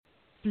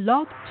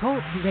Blog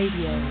Talk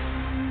Radio.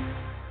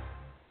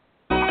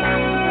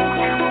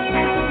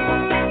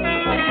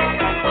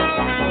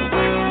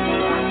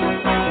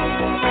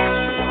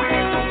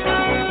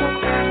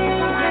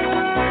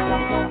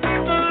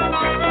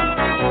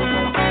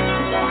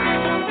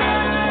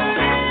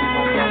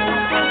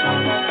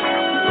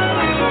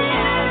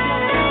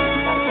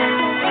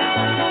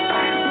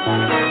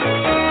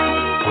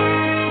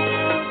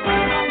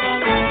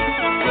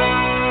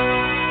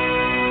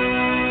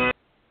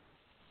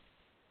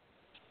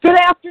 Good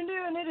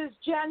afternoon. It is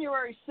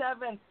January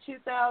 7th,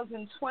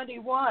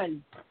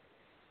 2021.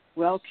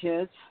 Well,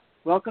 kids,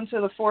 welcome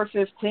to the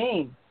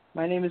 415.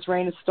 My name is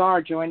Raina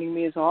Starr. Joining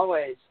me, as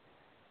always,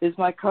 is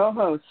my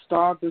co-host,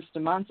 Star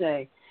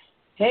Bustamante.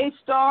 Hey,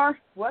 Star,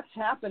 what's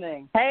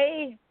happening?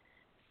 Hey.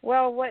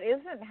 Well, what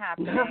isn't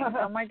happening?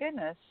 Oh, my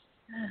goodness.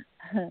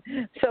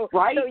 So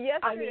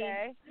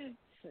yesterday.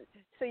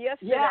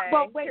 Yeah,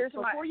 well, wait,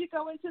 before you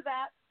go into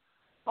that,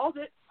 hold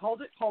it.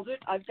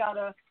 I've got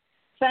to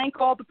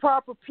thank all the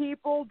proper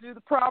people, do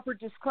the proper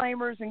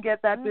disclaimers, and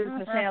get that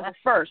business handled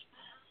first.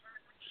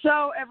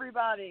 So,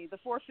 everybody, the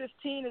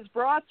 415 is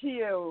brought to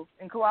you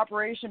in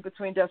cooperation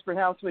between Desperate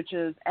House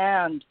Witches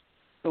and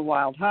The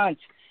Wild Hunt.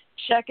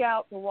 Check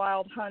out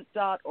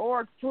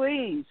thewildhunt.org.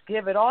 Please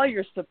give it all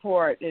your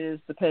support. It is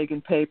the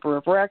pagan paper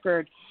of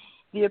record.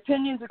 The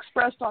opinions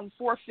expressed on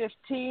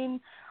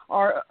 415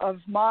 are of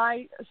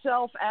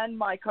myself and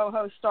my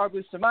co-host, Star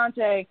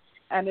Bustamante,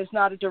 and is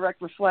not a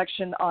direct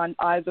reflection on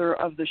either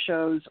of the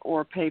shows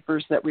or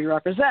papers that we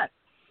represent.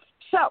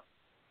 So,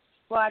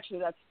 well, actually,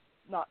 that's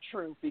not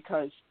true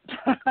because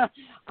I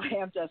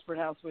am Desperate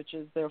House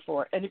Witches,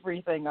 therefore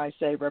everything I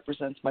say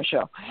represents my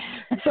show.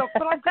 So,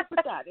 but I'm good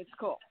with that. It's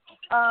cool.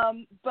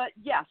 But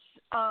yes,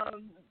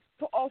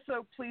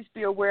 also please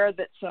be aware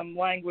that some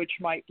language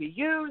might be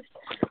used.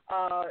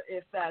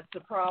 If that's a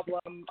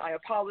problem, I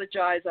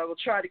apologize. I will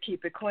try to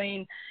keep it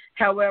clean.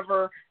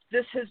 However,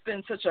 this has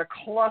been such a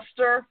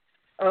cluster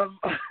of,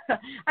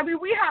 I mean,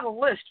 we had a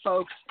list,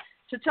 folks.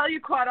 To tell you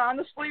quite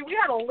honestly, we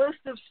had a list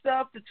of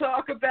stuff to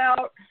talk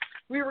about.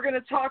 We were going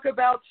to talk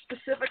about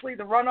specifically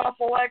the runoff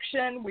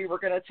election. We were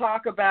going to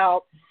talk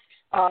about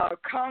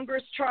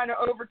Congress trying to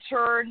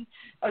overturn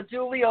a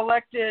duly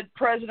elected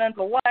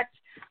president-elect.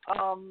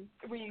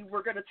 We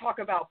were going to talk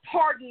about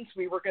pardons.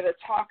 We were going to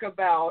talk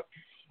about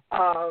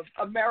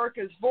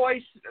America's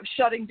Voice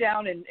shutting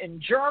down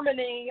in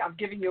Germany. I'm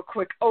giving you a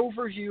quick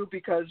overview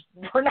because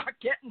we're not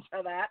getting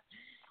to that.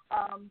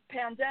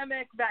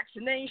 Pandemic,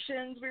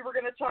 vaccinations, we were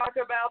going to talk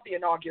about the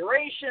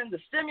inauguration, the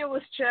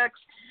stimulus checks.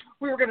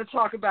 We were going to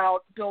talk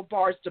about Bill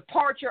Barr's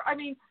departure. I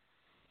mean,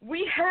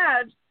 we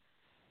had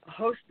a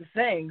host of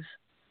things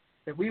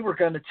that we were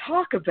going to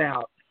talk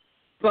about.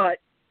 But,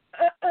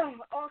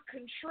 au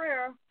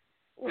contraire,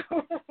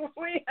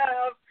 we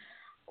have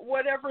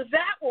whatever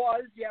that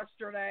was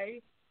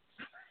yesterday.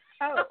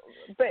 Oh,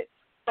 but...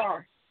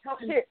 Sorry.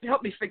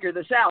 Help me figure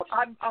this out.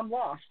 I'm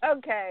lost.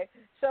 Okay,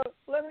 so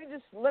let me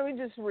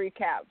just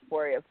recap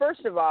for you.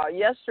 First of all,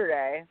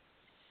 yesterday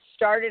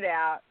started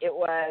out. It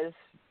was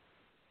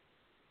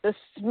the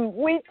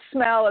sweet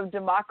smell of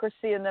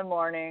democracy in the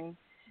morning,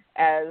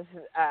 as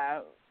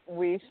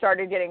we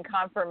started getting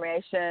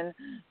confirmation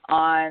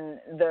on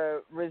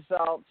the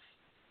results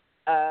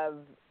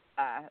of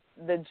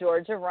the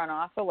Georgia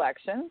runoff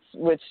elections,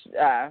 which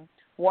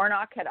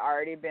Warnock had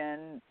already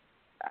been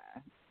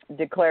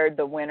declared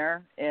the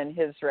winner in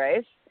his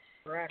race.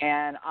 Correct.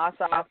 And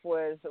Ossoff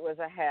was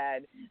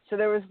ahead. So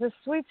there was this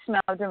sweet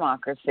smell of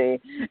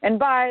democracy. And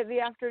by the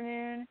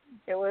afternoon,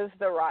 it was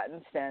the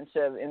rotten stench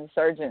of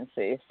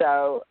insurgency,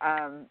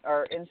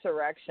 or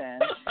insurrection.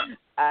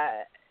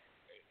 I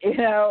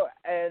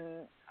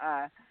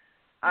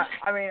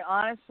mean,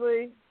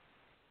 honestly,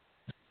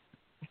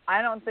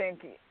 I don't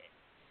think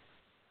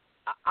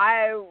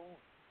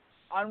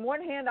on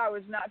one hand, I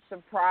was not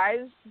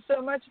surprised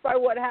so much by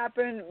what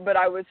happened, but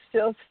I was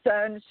still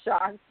stunned,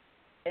 shocked,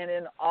 and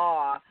in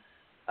awe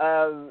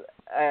of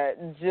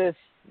just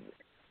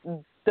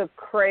the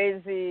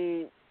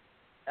crazy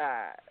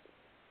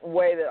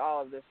way that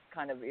all of this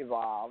kind of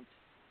evolved.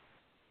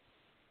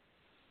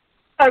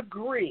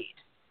 Agreed.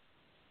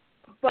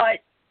 But,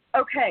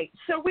 okay,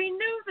 so we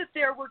knew that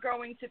there were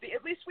going to be,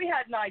 at least we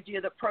had an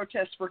idea that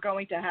protests were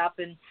going to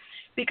happen,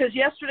 because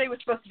yesterday was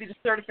supposed to be the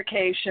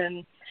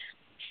certification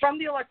from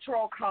the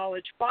Electoral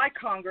College by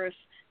Congress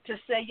to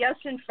say, yes,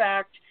 in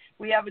fact,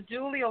 we have a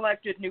duly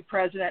elected new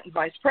president and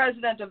vice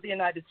president of the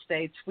United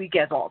States. We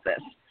get all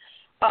this.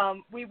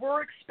 We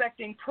were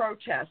expecting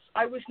protests.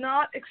 I was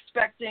not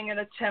expecting an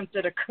attempt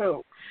at a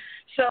coup.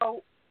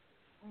 So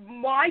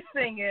my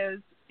thing is,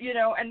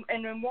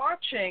 and in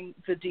watching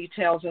the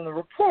details in the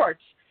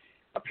reports,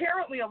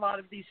 apparently a lot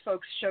of these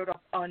folks showed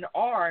up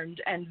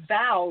unarmed and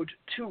vowed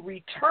to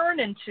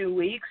return in 2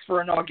 weeks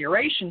for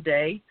Inauguration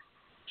Day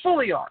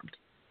fully armed.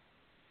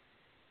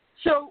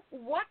 So,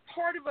 what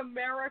part of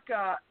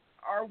America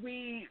have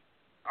we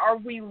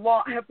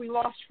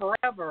lost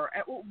forever?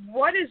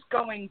 What is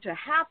going to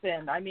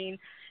happen? I mean,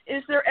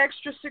 is there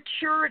extra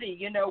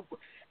security?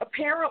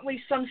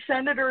 apparently some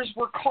senators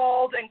were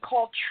called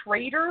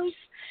traitors.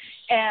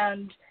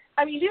 And,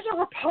 I mean, these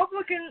are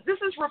this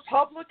is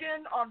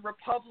Republican on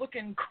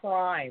Republican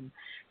crime.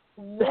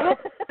 What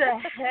the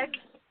heck?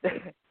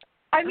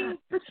 I mean,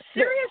 but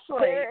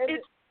seriously,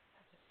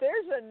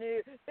 there's a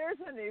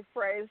new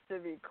phrase to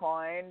be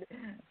coined: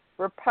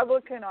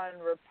 Republican on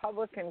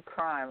Republican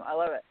crime. I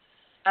love it.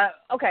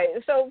 Okay,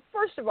 so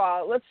first of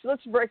all,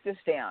 let's break this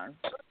down.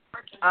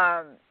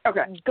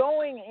 Okay,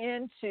 going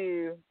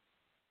into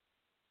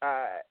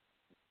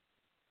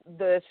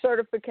the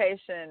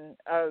certification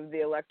of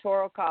the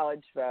Electoral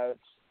College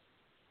votes,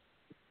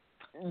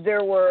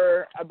 there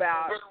were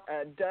about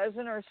a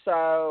dozen or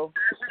so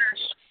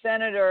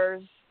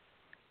senators,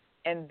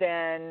 and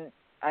then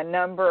a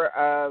number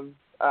of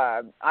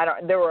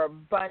there were a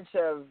bunch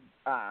of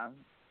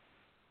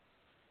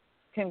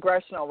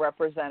congressional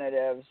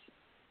representatives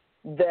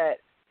that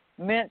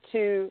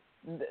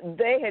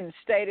they had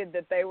stated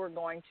that they were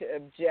going to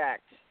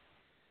object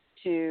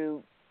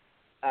to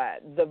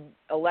the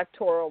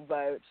electoral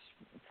votes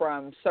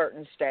from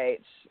certain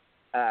states,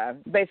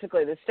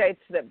 basically the states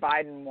that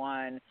Biden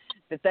won,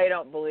 that they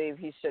don't believe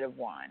he should have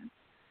won,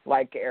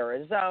 like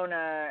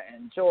Arizona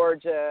and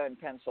Georgia and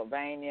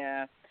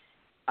Pennsylvania.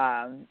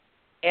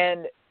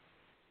 And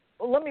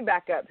let me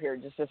back up here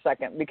just a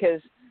second,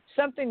 because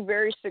something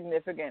very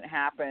significant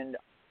happened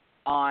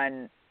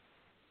on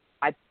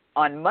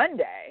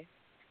Monday,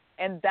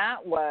 and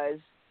that was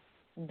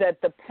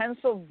that the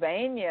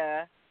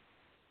Pennsylvania,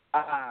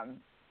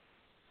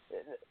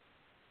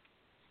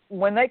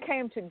 when they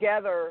came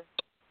together,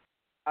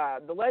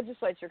 the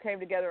legislature came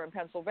together in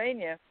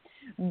Pennsylvania,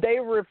 they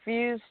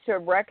refused to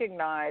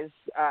recognize,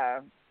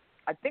 I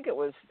think it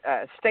was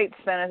State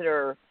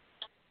Senator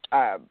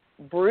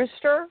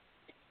Brewster,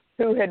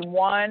 who had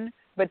won,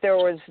 but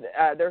there's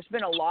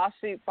been a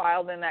lawsuit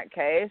filed in that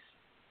case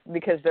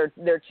because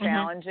they're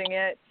challenging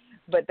it.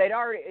 But they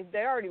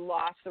already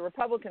lost. The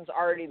Republicans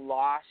already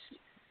lost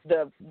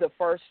the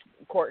first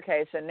court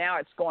case, and now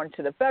it's going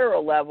to the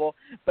federal level.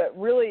 But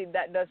really,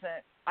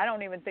 I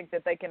don't even think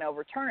that they can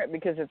overturn it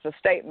because it's a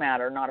state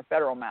matter, not a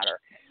federal matter.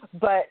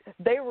 But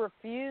they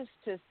refused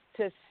to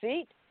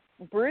seat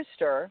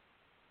Brewster,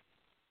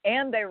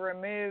 and they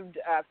removed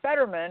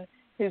Fetterman,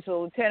 who's the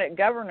lieutenant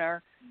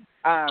governor,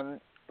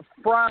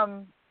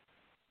 from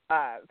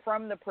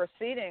the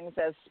proceedings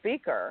as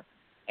speaker,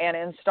 and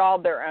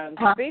installed their own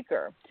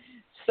speaker.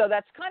 So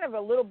that's kind of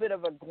a little bit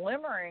of a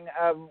glimmering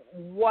of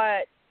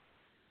what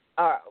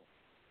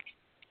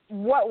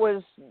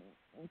was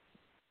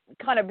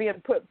kind of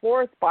being put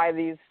forth by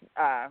these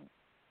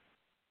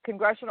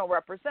congressional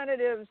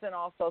representatives and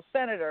also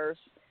senators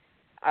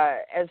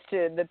as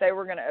to that they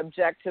were going to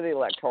object to the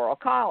Electoral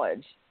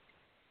College.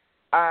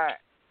 Now,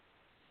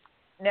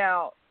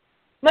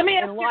 let me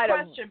ask you a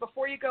question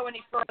before you go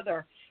any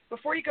further.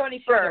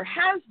 Sure.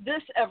 Has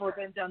this ever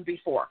been done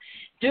before?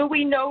 Do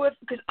we know of,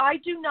 because I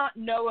do not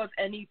know of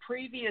any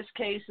previous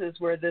cases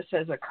where this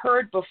has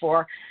occurred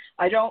before.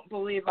 I don't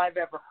believe I've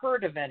ever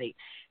heard of any.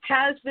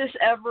 Has this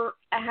ever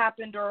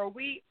happened, or are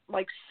we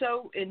like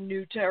so in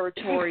new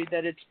territory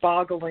that it's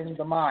boggling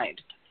the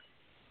mind?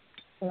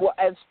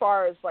 As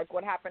far as like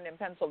what happened in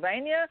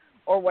Pennsylvania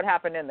or what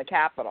happened in the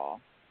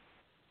Capitol?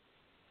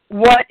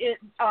 Not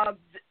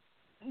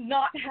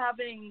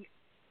having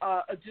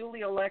a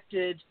duly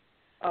elected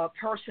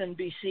person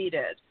be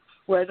seated,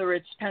 whether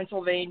it's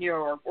Pennsylvania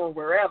or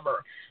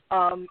wherever.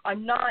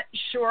 I'm not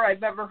sure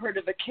I've ever heard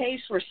of a case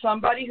where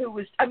somebody who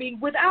was,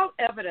 without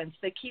evidence,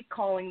 they keep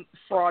calling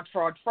fraud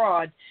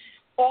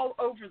all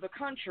over the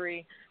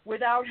country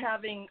without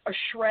having a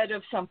shred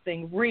of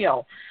something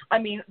real.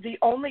 The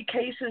only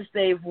cases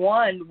they've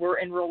won were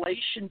in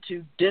relation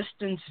to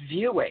distance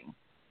viewing,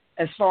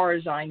 as far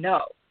as I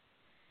know.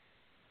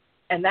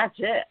 And that's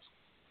it.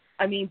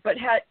 But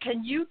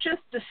can you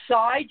just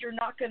decide you're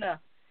not going to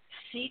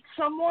seat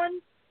someone?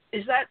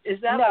 Is that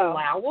no.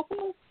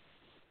 allowable?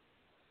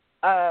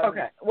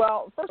 Okay.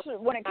 Well, first,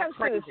 when it comes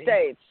to the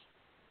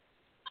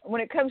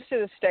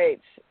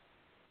states,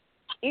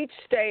 each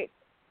state,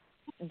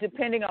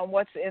 depending on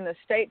what's in the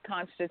state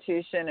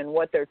constitution and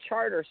what their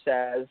charter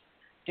says,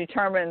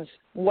 determines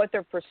what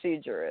their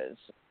procedure is.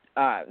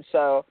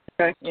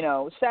 Okay.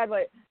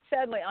 Sadly,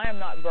 I am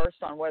not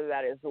versed on whether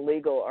that is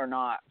legal or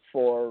not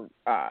for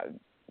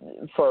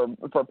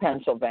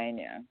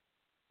Pennsylvania.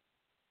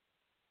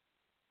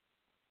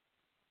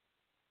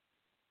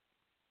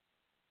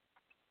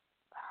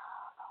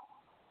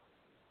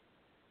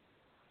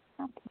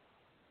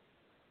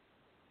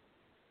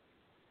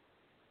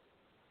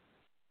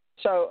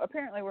 So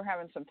apparently we're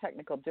having some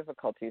technical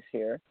difficulties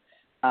here.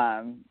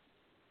 I'm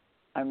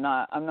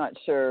not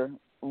sure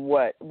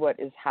what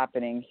is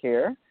happening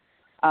here.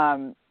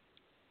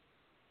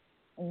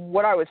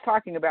 What I was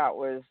talking about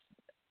was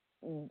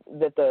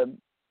that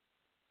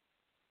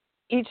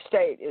each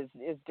state is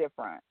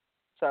different.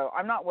 So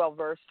I'm not well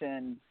versed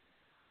in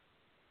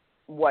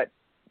what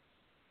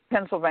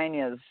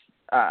Pennsylvania's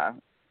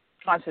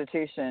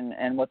constitution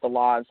and what the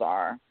laws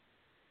are.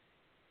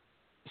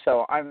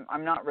 So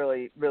I'm not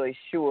really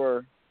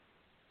sure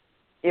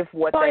if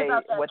what Sorry they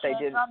about that, what they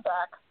James. did. I'm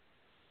back.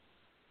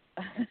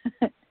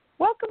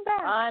 Welcome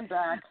back. I'm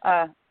back.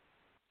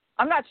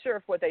 I'm not sure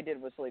if what they did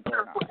was legal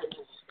or not.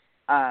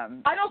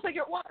 I don't think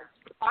it was.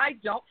 I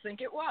don't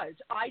think it was.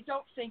 I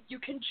don't think you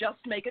can just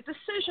make a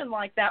decision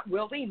like that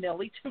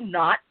willy-nilly to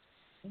not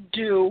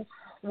do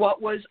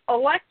what was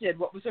elected,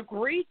 what was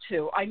agreed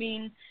to. I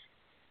mean,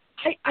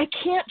 I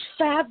can't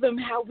fathom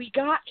how we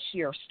got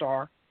here,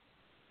 Star.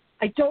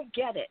 I don't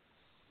get it.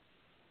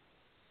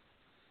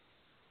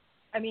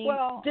 I mean,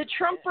 well, did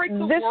Trump break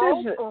the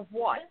world or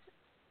what?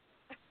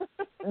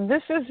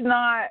 This is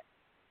not.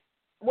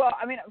 Well,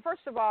 I mean,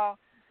 first of all,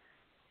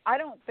 I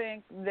don't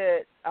think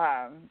that.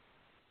 I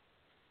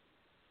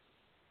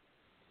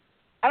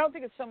don't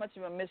think it's so much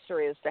of a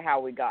mystery as to how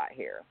we got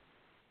here.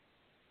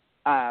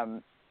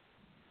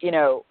 You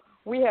know,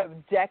 we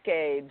have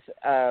decades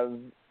of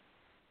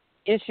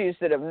issues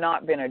that have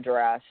not been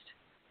addressed,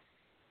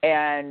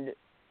 and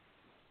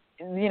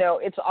you know,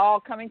 it's all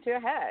coming to a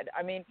head.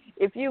 I mean,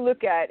 if you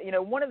look at, you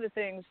know, one of the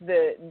things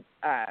that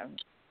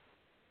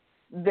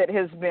that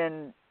has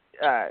been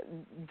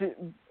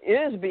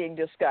is being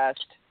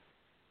discussed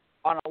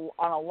on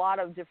a lot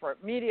of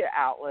different media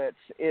outlets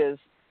is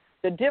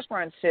the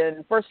difference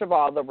in, first of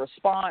all, the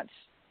response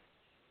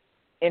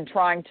in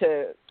trying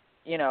to,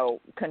 you know,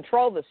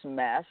 control this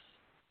mess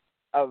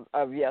of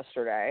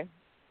yesterday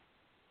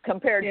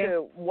compared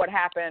to what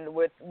happened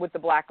with the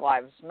Black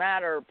Lives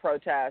Matter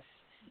protests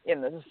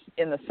in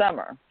the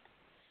summer.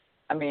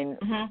 I mean,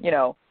 you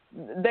know,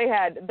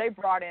 they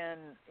brought in,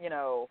 you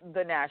know,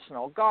 the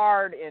National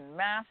Guard in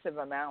massive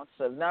amounts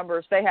of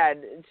numbers. They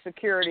had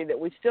security that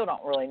we still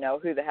don't really know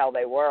who the hell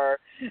they were.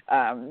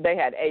 They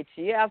had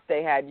ATF,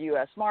 they had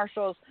U.S.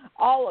 Marshals,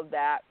 all of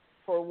that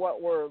for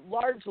what were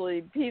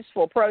largely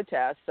peaceful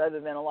protests, other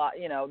than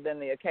than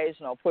the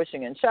occasional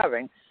pushing and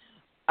shoving.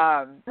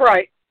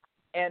 Right.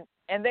 And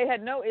they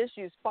had no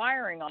issues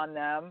firing on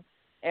them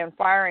and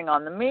firing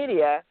on the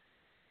media.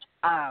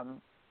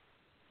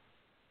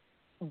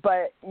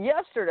 But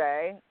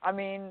yesterday, I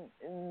mean,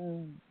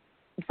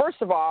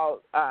 first of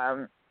all,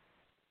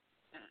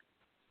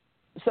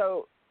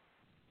 so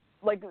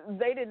like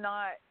they didn't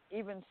have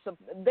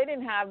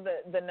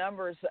the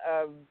numbers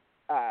of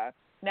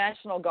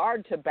National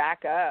Guard to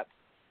back up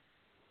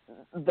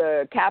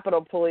the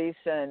Capitol Police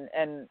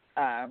and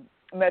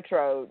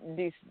Metro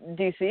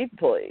DC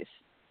Police,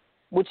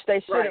 which they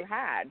should have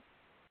had.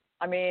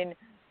 I mean,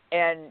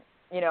 and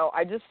you know,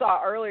 I just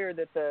saw earlier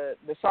that the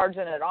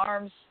Sergeant at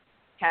Arms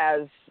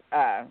has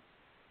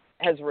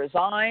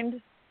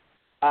resigned.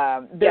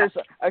 There's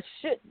a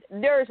shit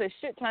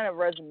ton of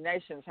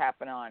resignations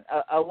happening on.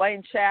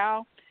 Elaine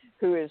Chao,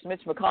 who is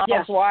Mitch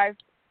McConnell's wife,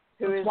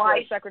 who is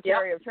the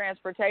Secretary of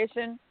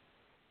Transportation,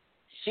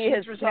 she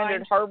has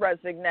tendered her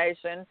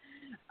resignation.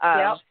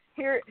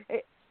 Here's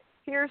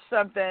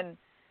something.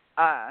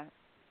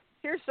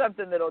 Here's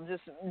something that'll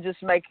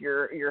just make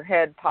your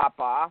head pop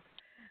off.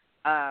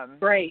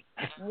 Great.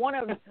 One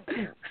of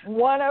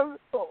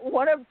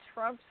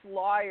Trump's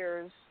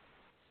lawyers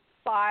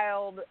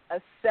filed a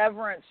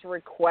severance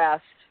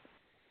request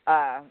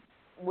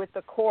with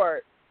the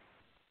court,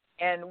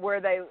 and where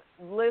they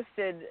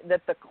listed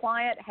that the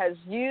client has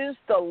used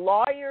the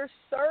lawyer's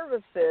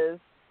services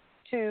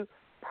to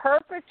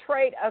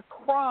perpetrate a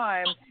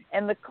crime,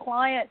 and the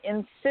client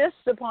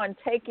insists upon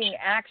taking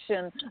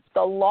action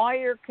the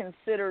lawyer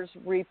considers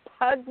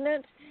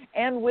repugnant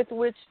and with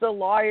which the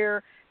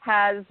lawyer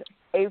has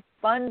a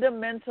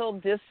fundamental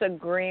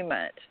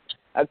disagreement.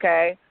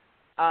 Okay?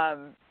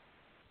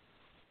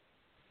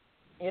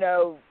 You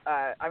know,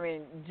 I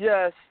mean,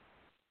 just...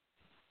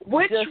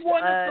 Which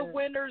one of the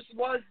winners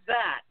was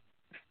that?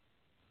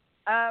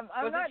 I'm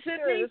not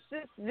sure.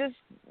 This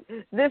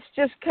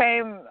just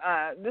came.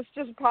 This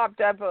just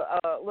popped up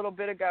a little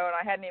bit ago, and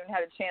I hadn't even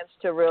had a chance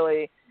to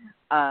really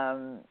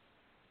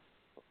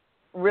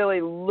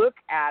look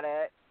at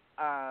it.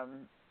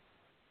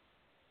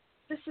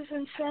 This is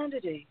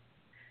insanity.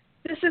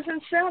 This is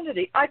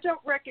insanity. I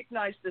don't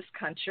recognize this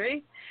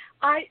country.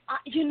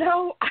 You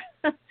know.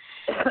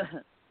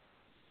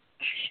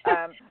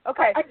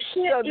 Okay. I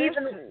can't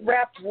even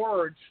wrap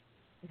words.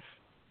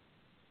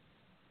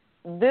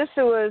 This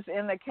was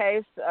in the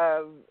case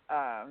of,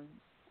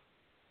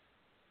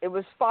 it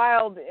was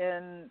filed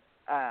in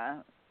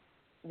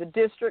the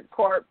District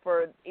Court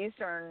for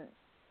Eastern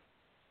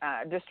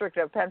District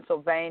of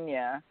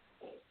Pennsylvania.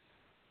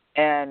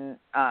 And,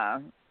 I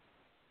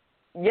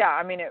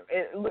mean,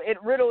 it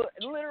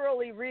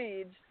literally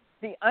reads,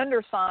 the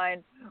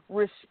undersigned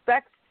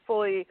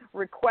respectfully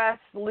requests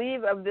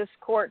leave of this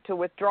court to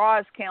withdraw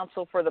as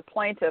counsel for the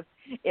plaintiff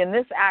in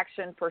this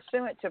action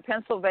pursuant to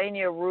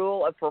Pennsylvania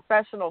Rule of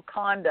Professional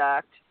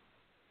Conduct,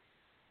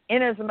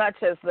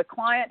 inasmuch as the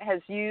client has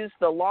used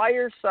the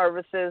lawyer's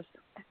services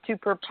to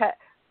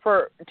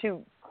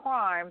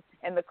crime,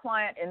 and the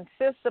client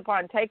insists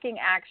upon taking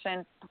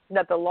action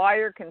that the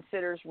lawyer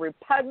considers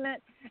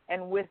repugnant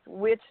and with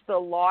which the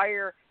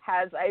lawyer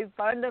has a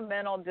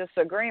fundamental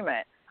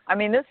disagreement. I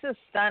mean, this is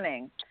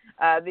stunning.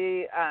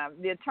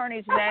 The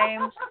attorney's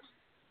name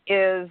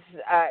is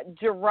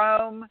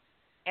Jerome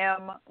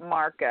M.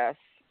 Marcus.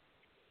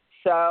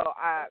 So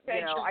I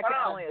can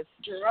only.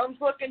 Jerome's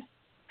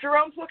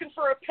looking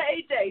for a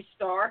payday,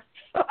 Star.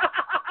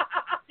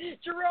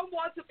 Jerome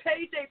wants a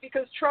payday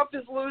because Trump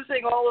is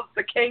losing all of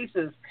the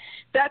cases.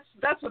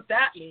 That's what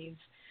that means.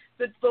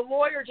 The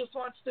lawyer just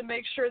wants to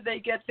make sure they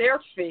get their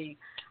fee.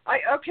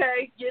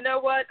 Okay, you know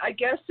what? I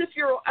guess if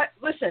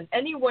listen,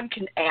 anyone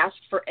can ask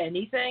for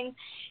anything.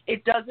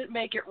 It doesn't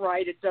make it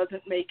right. It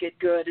doesn't make it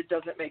good. It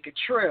doesn't make it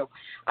true.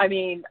 I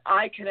mean,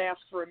 I could ask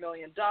for $1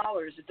 million.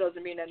 It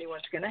doesn't mean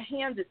anyone's going to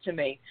hand it to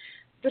me.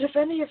 But if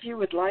any of you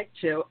would like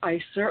to, I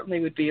certainly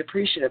would be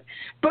appreciative.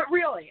 But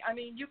really, I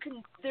mean,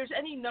 there's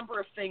any number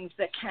of things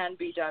that can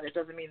be done. It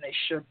doesn't mean they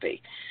should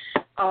be.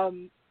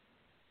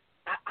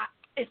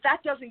 If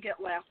that doesn't get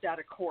laughed out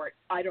of court,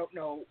 I don't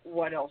know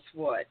what else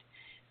would.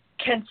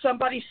 Can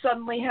somebody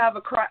suddenly have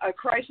a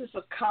crisis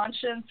of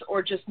conscience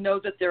or just know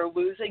that they're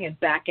losing and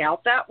back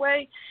out that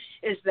way?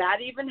 Is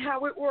that even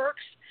how it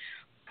works?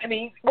 I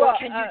mean, or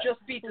can you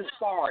just be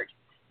disbarred?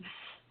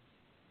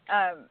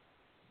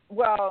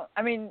 Well,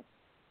 I mean,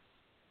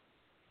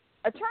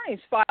 attorneys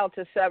file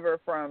to sever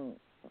from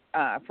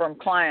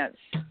clients.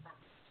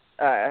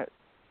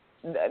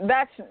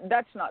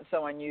 That's not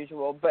so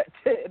unusual, but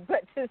to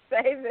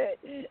say that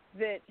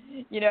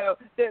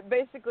that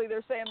basically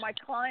they're saying my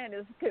client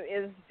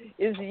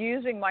is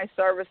using my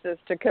services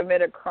to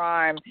commit a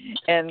crime,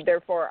 and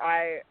therefore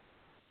I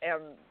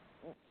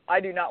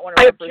do not want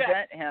to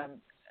represent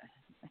him.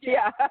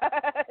 Yeah,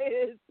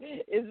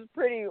 is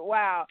pretty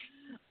wow.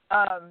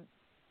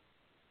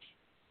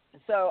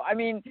 So I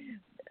mean.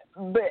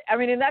 But I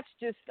mean, and that's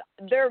just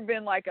there have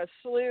been like a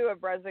slew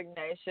of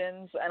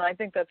resignations, and I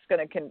think that's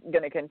going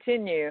to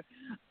continue.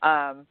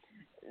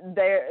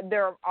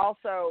 There have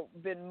also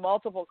been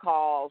multiple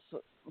calls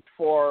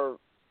for,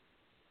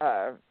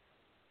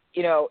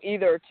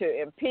 either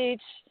to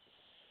impeach,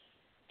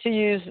 to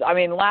use. I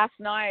mean, last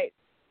night,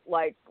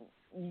 like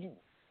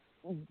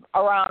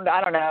around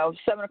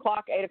 7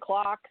 o'clock, 8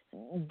 o'clock,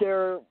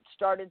 there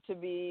started to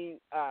be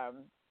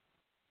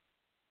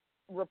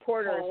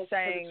reporters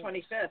saying for the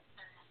 25th.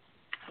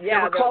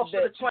 Yeah, there were calls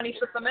for the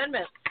 25th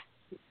Amendment.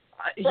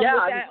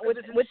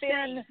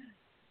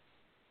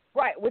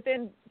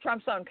 Within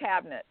Trump's own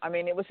cabinet. I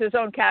mean, it was his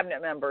own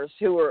cabinet members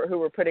who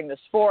were putting this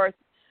forth.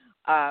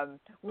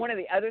 One of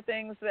the other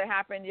things that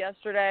happened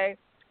yesterday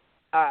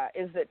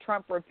is that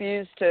Trump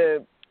refused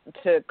to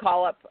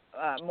call up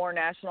more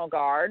National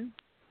Guard.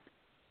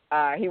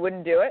 He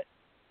wouldn't do it,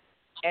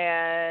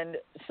 and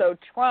so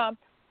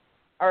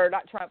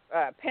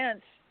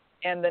Pence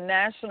and the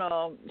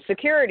National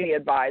Security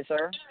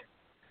Advisor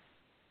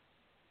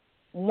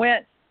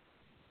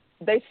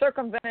they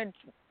circumvented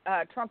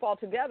Trump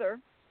altogether,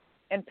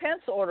 and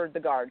Pence ordered the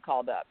Guard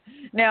called up.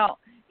 Now,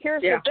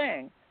 here's the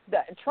thing: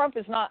 that Pence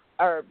is not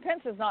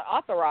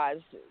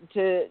authorized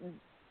to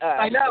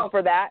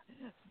for that.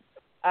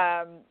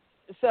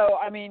 So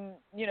I mean,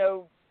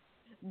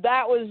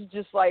 that was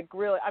just like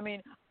really. I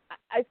mean,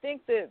 I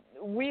think that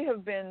we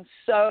have been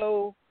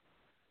so.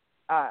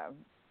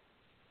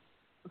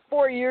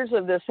 4 years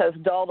of this has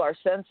dulled our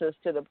senses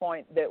to the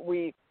point that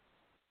we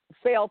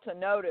fail to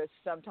notice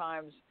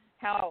sometimes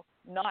how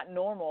not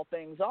normal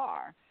things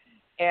are.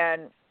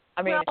 And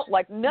I mean,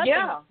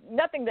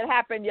 nothing that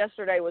happened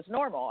yesterday was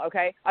normal.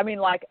 Okay. I mean,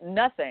 like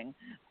nothing.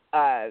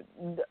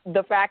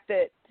 The fact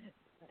that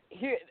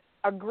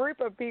a group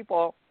of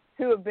people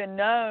who have been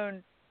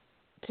known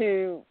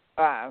to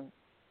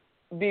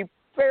be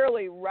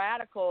fairly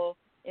radical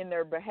in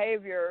their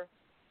behavior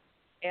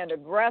and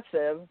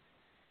aggressive,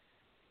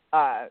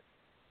 that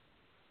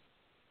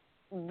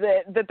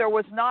there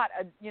was not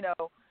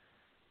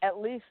at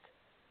least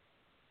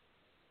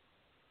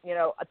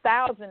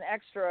 1,000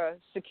 extra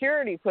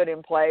security put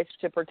in place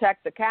to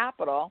protect the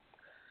Capitol,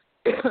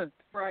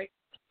 right,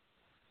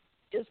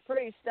 is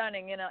pretty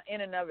stunning in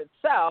and of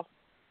itself.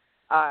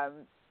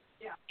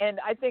 And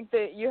I think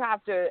that you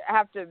have to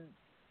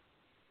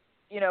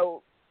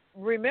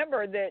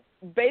remember that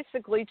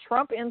basically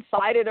Trump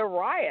incited a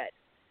riot.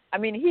 I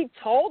mean, he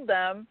told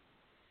them,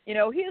 he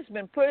has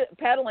been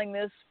peddling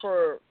this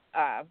for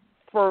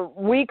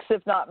weeks,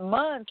 if not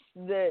months,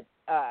 that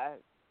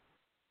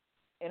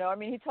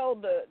he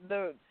told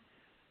the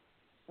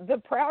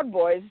Proud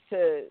Boys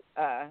to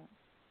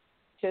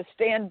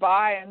stand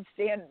by and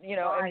stand,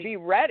 and be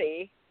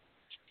ready,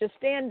 to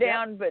stand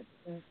down, but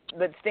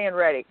stand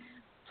ready.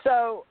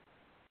 So,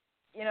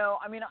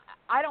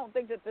 I don't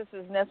think that this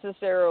is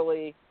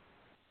necessarily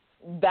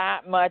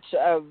that much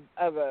of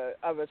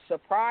a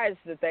surprise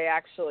that they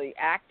actually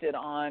acted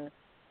on,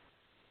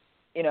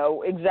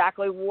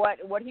 exactly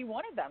what he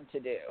wanted them to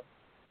do.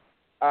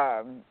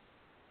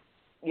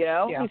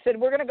 He said,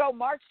 we're going to go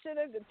march to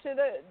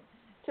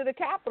the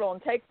Capitol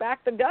and take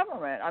back the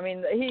government. I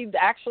mean, he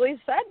actually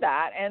said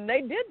that, and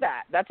they did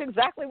that. That's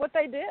exactly what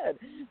they did.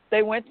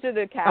 They went to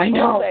the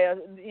Capitol.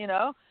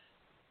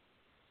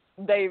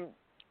 They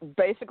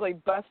basically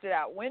busted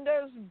out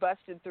windows,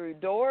 busted through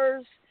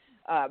doors,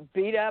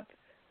 beat up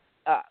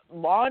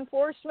law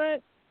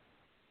enforcement.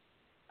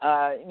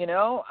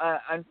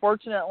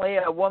 Unfortunately,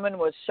 a woman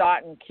was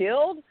shot and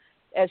killed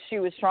as she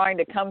was trying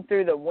to come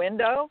through the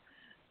window.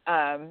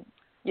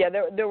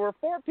 There were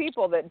 4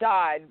 people that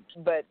died,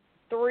 but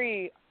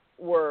 3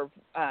 were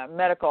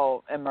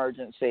medical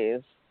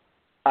emergencies.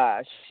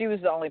 She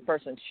was the only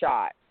person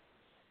shot.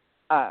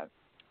 But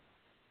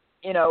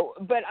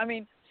I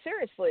mean,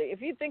 seriously,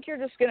 if you think you're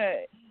just going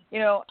to,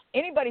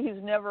 anybody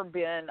who's never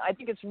been, I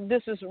think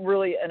this is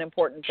really an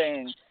important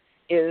thing,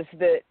 is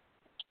that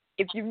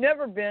if you've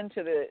never been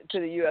to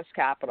the U.S.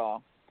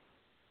 Capitol,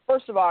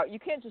 first of all, you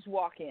can't just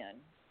walk in.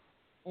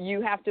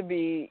 You have to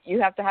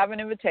have an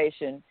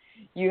invitation.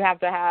 You have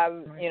to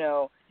have,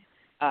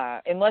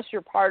 unless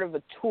you're part of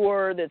a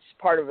tour that's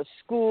part of a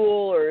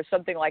school or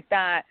something like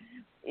that,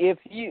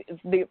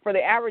 for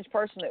the average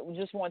person that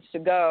just wants to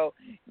go,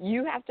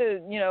 you have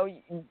to,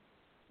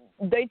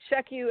 they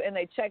check you and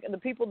they check the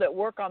people that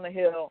work on the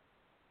Hill.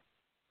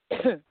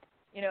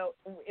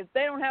 If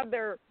they don't have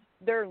their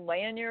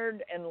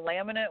lanyard and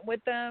laminate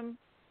with them,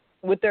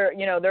 with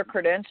their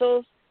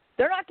credentials,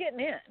 they're not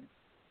getting in.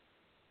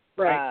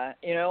 Right.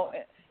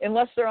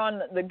 Unless they're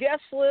on the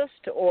guest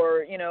list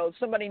or,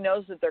 somebody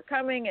knows that they're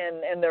coming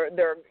and there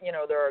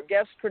are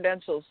guest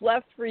credentials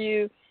left for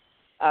you.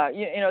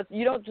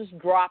 You don't just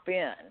drop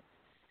in.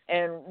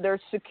 And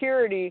there's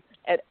security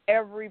at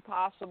every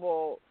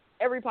possible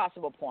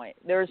point.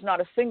 There's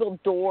not a single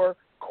door,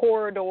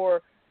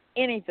 corridor,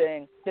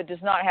 anything that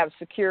does not have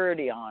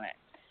security on it.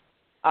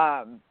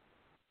 And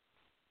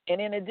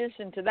in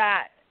addition to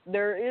that,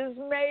 there is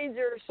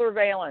major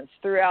surveillance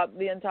throughout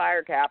the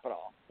entire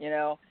Capitol.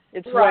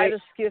 It's why the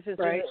SCIF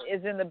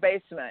is in the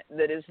basement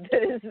that is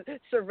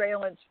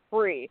surveillance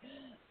free.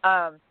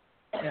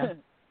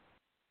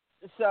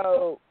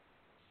 So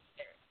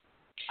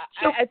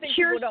I think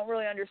people don't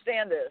really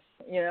understand this.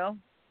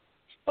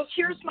 Well,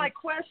 here's my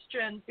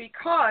question,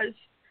 because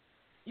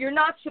you're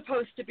not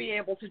supposed to be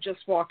able to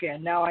just walk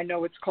in. Now, I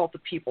know it's called the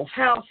People's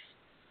House.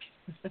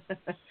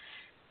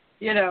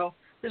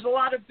 There's a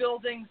lot of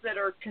buildings that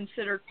are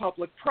considered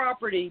public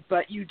property,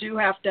 but you do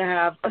have to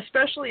have,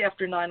 especially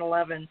after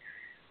 9/11,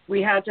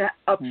 we had to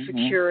up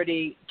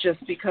security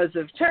just because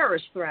of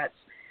terrorist threats.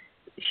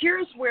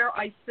 Here's where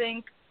I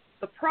think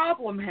the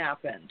problem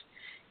happened.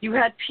 You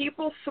had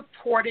people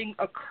supporting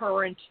a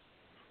current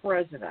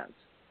president.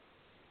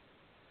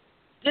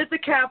 Did the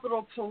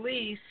Capitol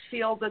Police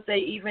feel that they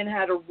even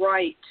had a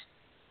right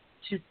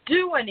to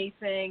do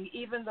anything,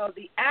 even though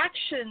the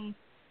action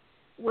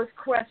was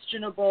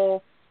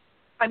questionable?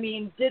 I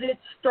mean, did it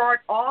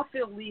start off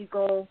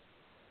illegal?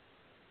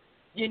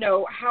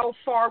 How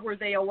far were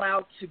they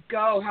allowed to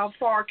go? How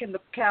far can the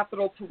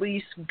Capitol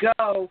Police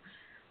go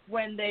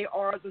when they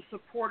are the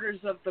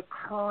supporters of the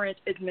current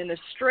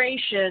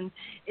administration?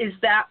 Is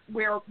that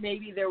where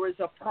maybe there was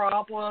a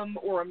problem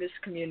or a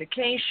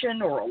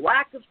miscommunication or a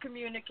lack of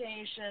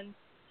communication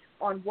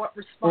on what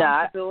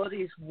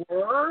responsibilities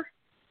were?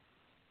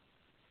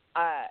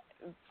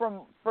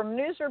 From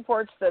news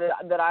reports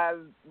that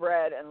I've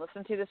read and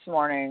listened to this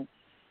morning,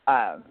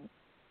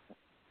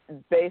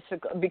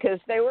 basically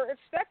because they were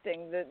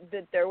expecting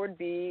that there would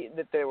be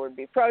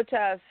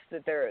protests,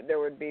 that there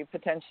would be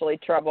potentially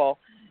trouble,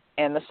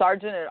 and the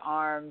sergeant at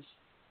arms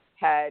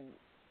had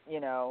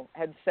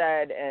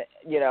said,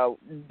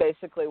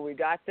 basically, we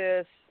got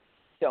this.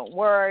 Don't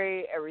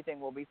worry, everything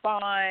will be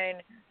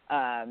fine.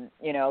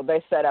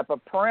 They set up a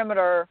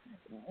perimeter.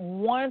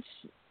 Once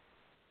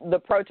the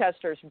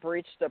protesters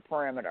breached the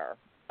perimeter,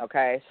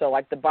 okay, so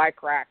like the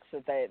bike racks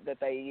that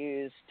they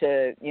use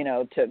to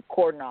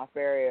cordon off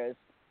areas.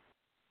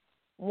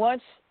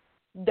 Once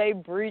they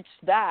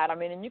breached that, I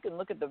mean, and you can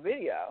look at the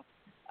video.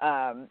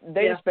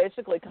 They just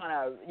basically kind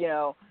of,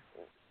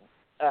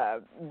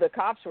 the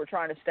cops were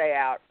trying to stay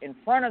out in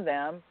front of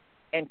them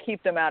and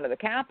keep them out of the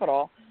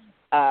Capitol.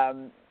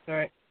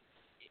 Right.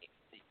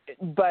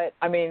 But,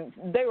 I mean,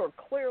 they were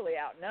clearly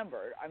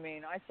outnumbered. I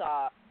mean, I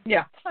saw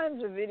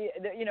tons of video.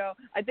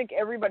 I think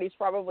everybody's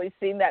probably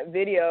seen that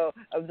video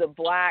of the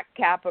black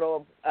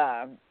Capitol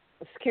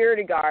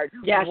security guard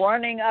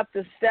running up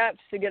the steps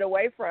to get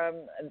away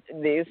from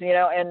these,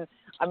 and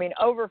I mean,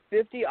 over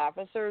 50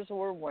 officers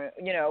were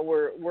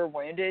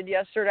wounded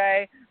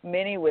yesterday,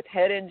 many with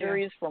head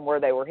injuries from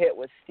where they were hit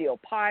with steel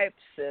pipes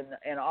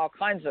and all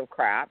kinds of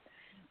crap.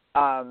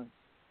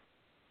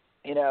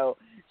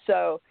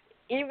 So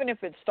even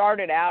if it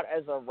started out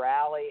as a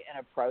rally and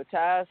a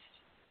protest,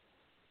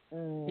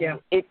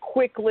 it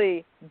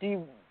quickly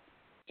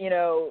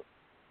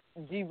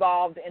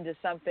devolved into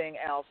something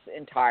else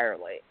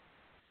entirely.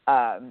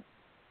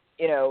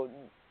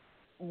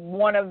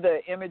 One of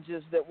the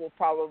images that will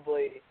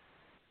probably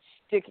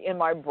stick in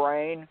my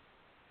brain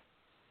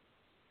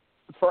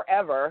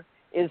forever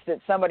is that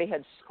somebody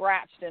had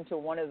scratched into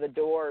one of the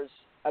doors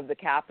of the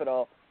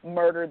Capitol,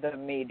 murdered the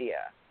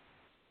media.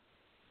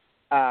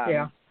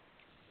 And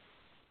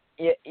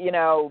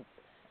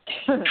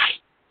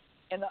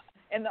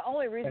the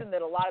only reason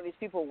that a lot of these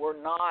people were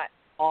not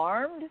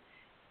armed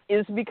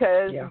is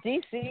because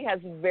D.C. has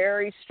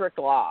very strict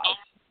laws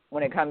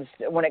when it comes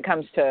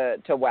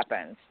to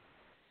weapons.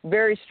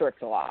 Very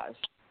strict laws.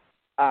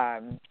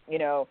 You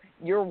know,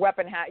 your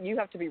weapon you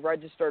have to be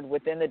registered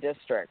within the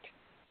district.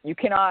 You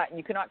cannot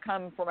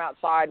come from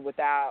outside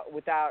without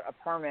a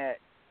permit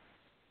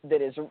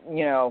that is,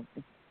 you know,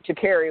 to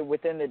carry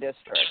within the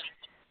district.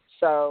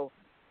 So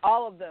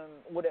all of them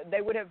would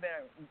have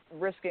been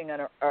risking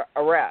an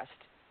arrest.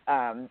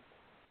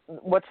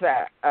 What's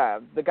that?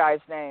 The guy's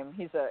name?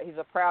 He's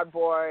a Proud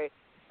Boy.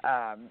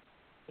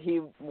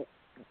 He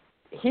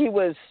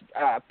was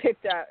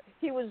picked up.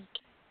 He was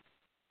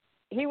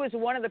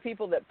one of the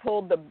people that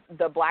pulled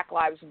the Black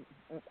Lives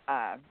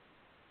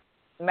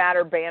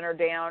Matter banner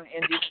down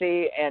in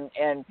D.C.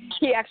 and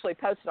he actually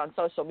posted on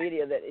social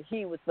media that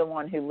he was the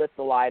one who lit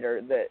the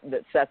lighter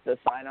that set the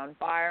sign on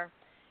fire.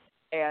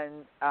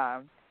 And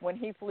when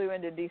he flew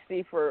into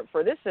D.C. for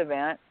this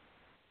event,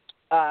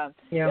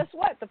 guess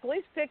what? The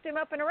police picked him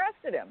up and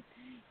arrested him.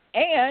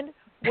 And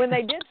when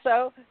they did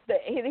so,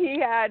 he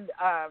had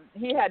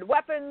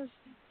weapons.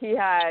 He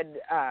had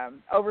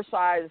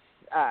oversized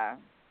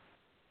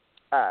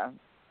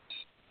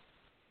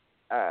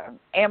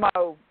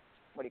ammo.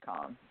 What do you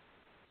call them?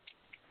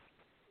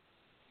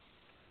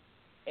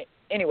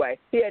 Anyway,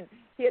 he had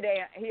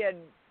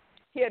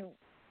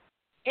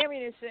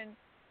ammunition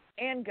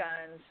and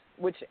guns,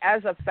 which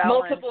as a felon,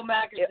 multiple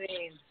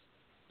magazines.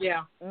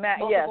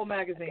 Multiple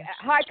magazines.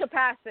 High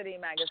capacity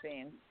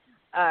magazines.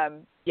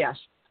 Yes.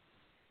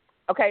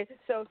 Okay,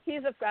 so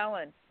he's a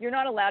felon. You're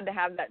not allowed to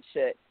have that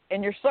shit,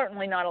 and you're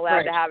certainly not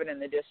allowed to have it in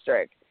the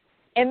district.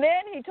 And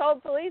then he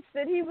told police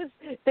that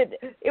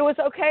it was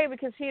okay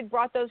because he had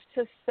brought those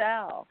to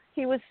sell.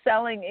 He was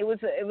selling. It was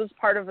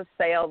part of a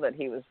sale that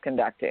he was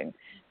conducting.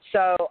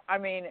 So I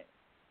mean,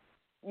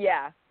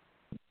 yeah,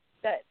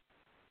 you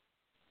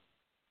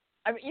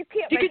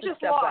can't. You make can just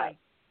stuff lie.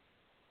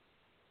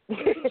 Up.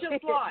 You can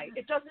just lie.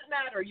 It doesn't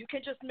matter. You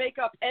can just make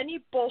up any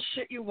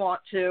bullshit you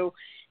want to,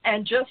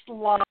 and just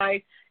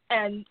lie.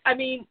 And I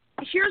mean,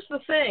 here's the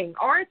thing: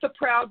 aren't the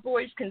Proud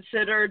Boys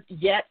considered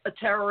yet a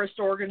terrorist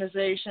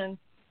organization?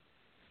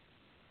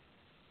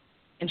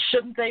 And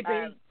shouldn't they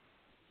be?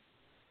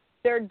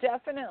 They're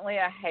definitely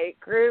a hate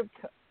group.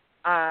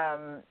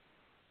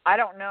 I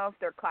don't know if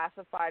they're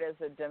classified as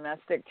a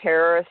domestic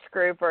terrorist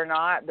group or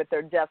not, but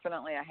they're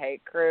definitely a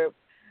hate group.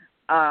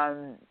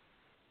 But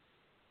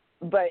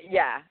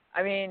yeah,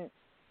 I mean,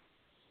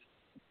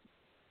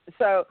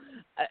 so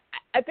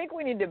I think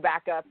we need to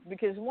back up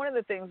because one of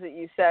the things that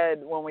you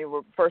said when we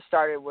first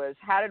started was,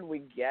 how did we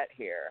get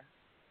here?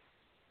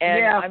 And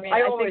yeah, I mean,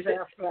 I always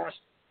ask that.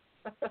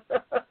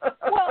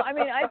 Well, I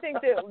mean, I think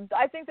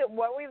that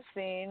what we've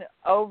seen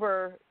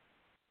over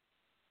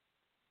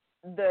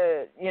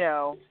the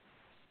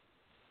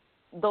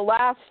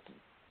last,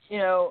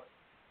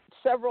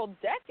 several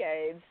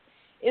decades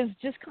is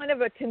just kind of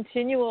a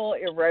continual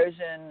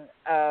erosion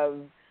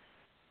of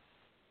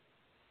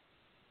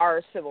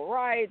our civil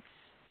rights,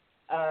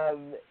 I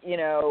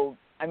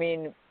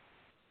mean,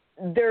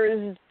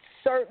 there's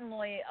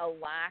certainly a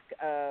lack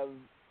of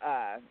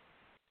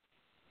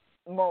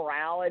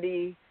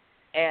morality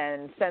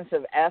and sense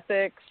of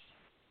ethics,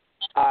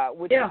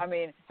 which I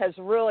mean has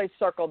really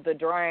circled the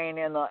drain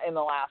in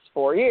the last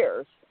 4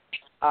 years.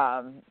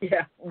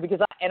 Because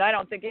I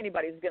don't think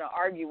anybody's going to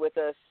argue with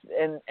us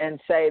and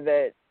say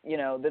that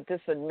that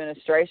this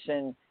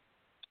administration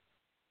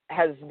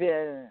has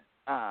been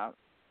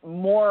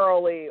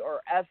morally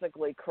or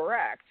ethically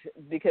correct,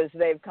 because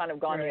they've kind of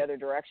gone the other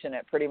direction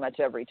at pretty much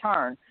every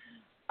turn.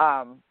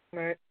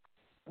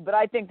 But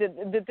I think that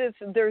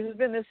there's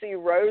been this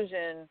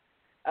erosion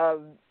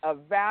of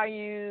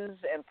values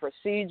and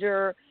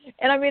procedure,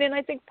 and I mean, and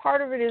I think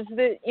part of it is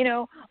that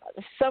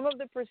some of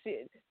the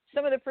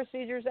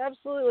procedures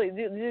absolutely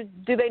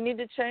do they need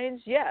to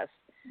change? Yes.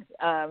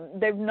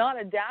 They've not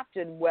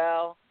adapted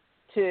well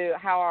to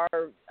how our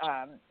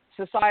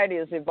society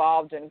has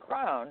evolved and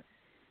grown.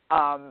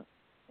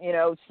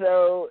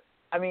 So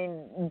I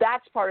mean,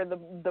 that's part of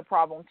the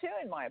problem too,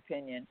 in my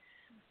opinion.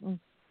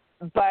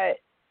 But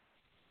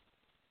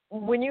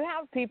when you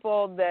have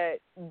people that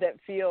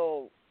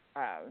feel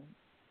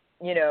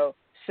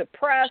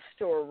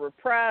suppressed or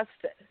repressed,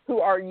 who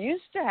are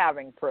used to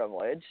having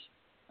privilege,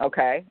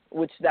 okay,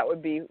 which that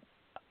would be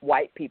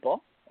white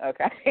people,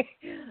 okay,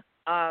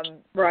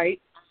 and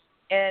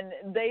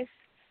they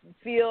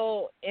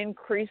feel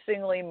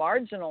increasingly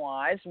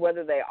marginalized,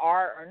 whether they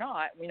are or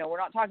not. We're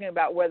not talking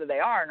about whether they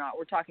are or not.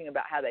 We're talking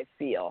about how they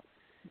feel.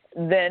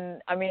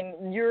 Then, I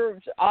mean, you're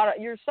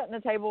setting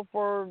the table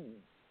for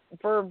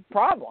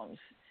problems.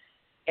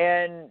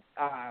 And,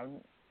 I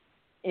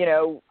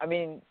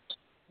mean,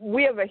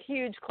 we have a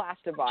huge class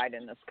divide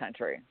in this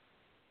country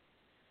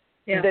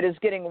that is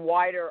getting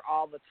wider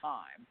all the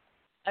time.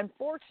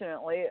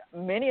 Unfortunately,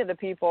 many of the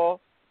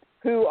people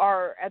who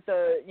are at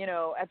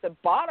the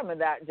bottom of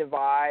that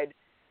divide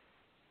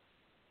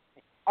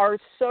are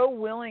so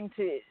willing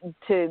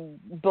to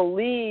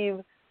believe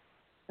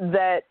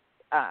that,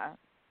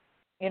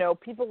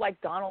 people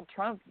like Donald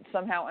Trump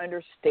somehow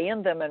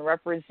understand them and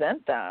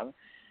represent them,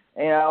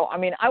 You know, I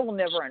mean, I will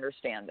never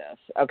understand this,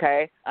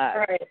 okay?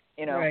 Right.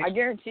 You know, right. I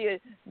guarantee you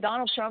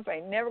Donald Trump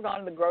ain't never gone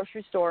to the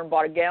grocery store and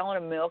bought a gallon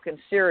of milk and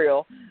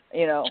cereal,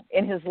 you know,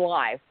 in his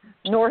life,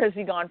 nor has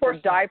he gone for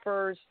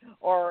diapers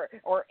or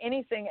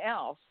anything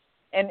else.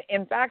 And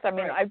in fact, I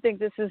mean, I think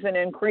this is an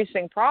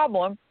increasing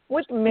problem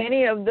with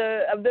many of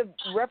the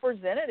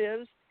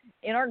representatives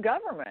in our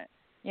government.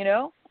 You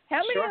know,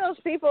 how many of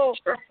those people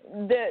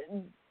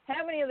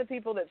how many of the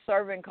people that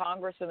serve in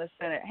Congress and the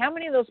Senate, how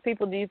many of those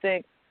people do you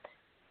think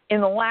in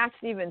the last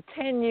even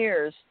 10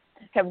 years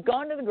have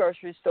gone to the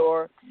grocery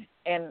store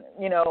and,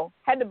 you know,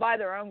 had to buy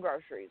their own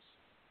groceries?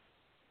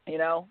 You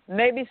know,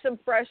 maybe some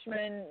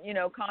freshmen, you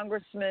know,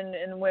 congressmen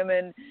and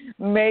women,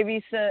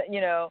 maybe some,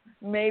 you know,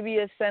 maybe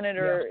a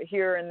senator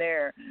here and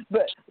there.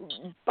 But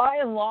by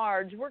and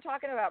large, we're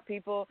talking about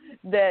people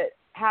that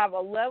have a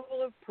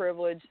level of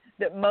privilege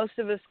that most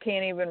of us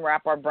can't even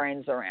wrap our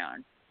brains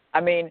around.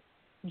 I mean,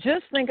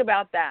 just think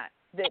about that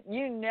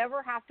you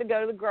never have to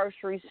go to the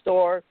grocery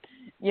store.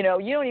 You know,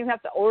 you don't even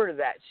have to order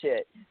that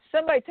shit.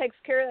 Somebody takes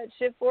care of that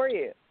shit for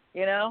you,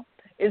 you know?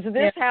 Is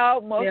this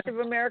how most of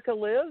America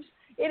lives?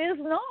 It is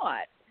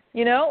not.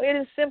 You know, it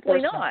is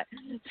simply not.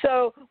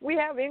 So we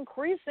have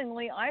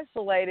increasingly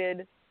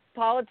isolated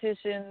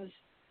politicians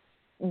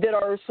that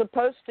are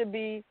supposed to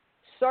be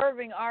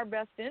serving our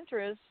best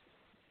interests,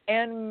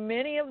 and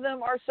many of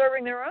them are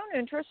serving their own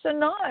interests and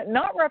not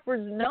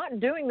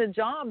doing the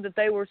job that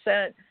they were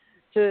sent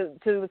to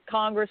the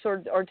Congress or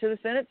to the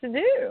Senate to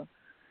do.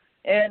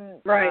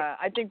 And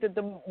I think that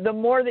the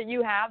more that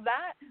you have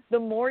that, the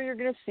more you're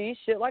going to see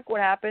shit like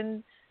what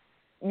happened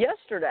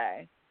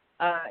yesterday.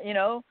 You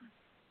know,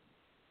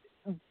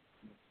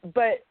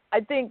 but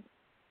I think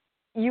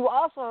you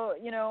also,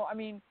 you know, I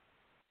mean,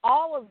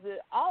 all of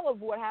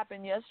what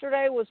happened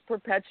yesterday was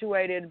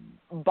perpetuated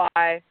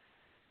by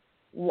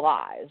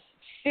lies,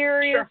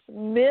 serious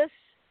mis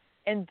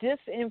and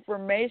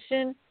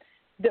disinformation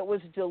that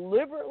was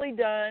deliberately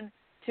done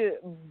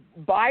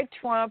by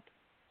Trump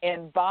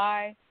and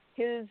by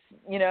his,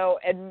 you know,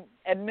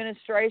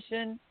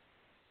 administration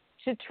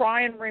to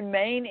try and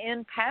remain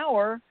in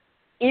power,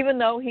 even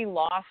though he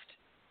lost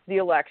the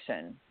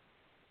election.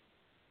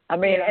 I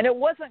mean, and it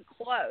wasn't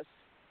close.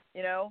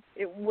 You know,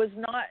 it was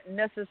not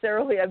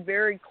necessarily a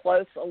very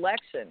close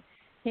election.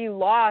 He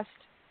lost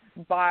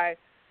by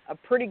a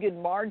pretty good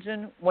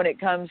margin when it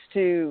comes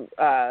to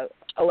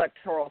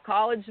electoral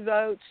college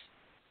votes,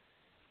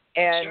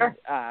 and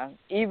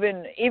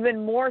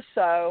even more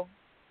so,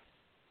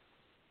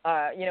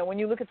 you know, when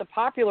you look at the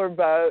popular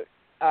vote,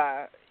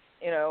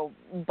 you know,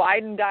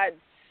 Biden got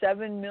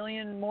 7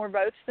 million more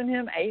votes than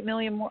him, 8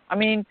 million more. I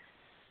mean,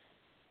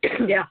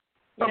 over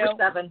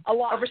 7, a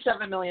lot, over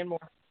 7 million more.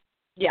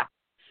 Yeah.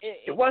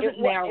 It wasn't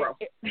narrow.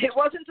 It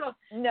wasn't a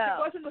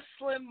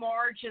slim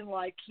margin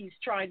like he's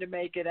trying to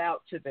make it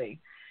out to be.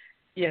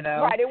 You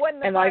know, right? It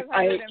wasn't the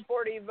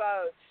 540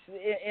 votes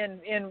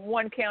in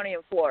one county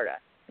in Florida.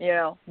 You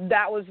know,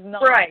 that was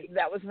not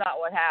that was not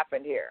what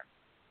happened here.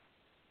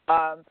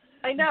 I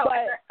know.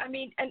 But, I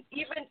mean, and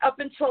even up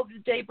until the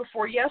day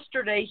before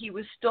yesterday, he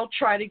was still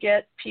trying to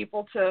get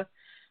people to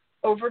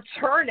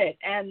overturn it,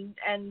 and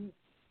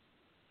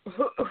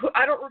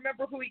I don't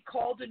remember who he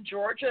called in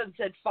Georgia and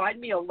said,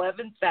 "Find me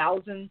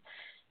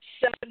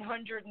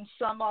 11,700 and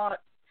some odd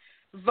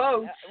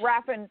votes."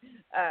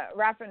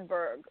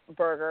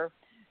 Raffensperger,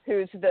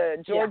 who's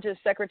the Georgia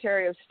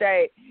Secretary of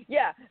State.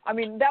 Yeah, I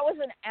mean, that was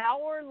an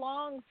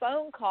hour-long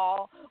phone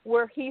call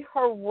where he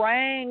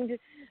harangued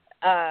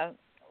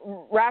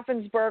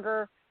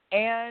Raffensperger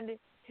and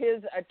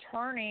his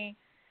attorney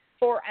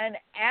for an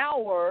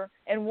hour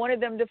and wanted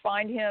them to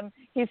find him.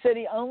 He said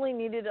he only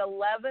needed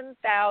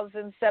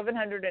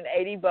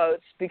 11,780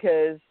 votes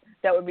because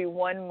that would be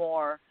one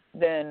more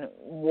than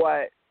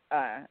what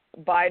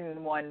Biden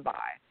won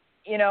by.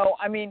 You know,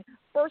 I mean,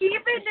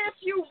 even if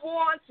you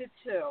wanted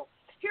to,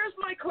 here's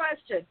my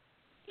question.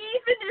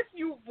 Even if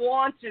you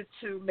wanted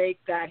to make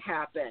that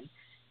happen,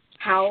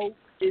 how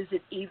is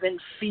it even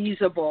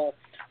feasible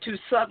to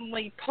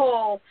suddenly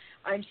pull,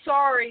 I'm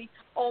sorry,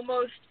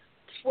 almost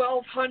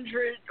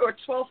 1,200 or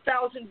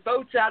 12,000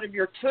 votes out of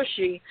your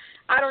tushy?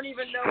 I don't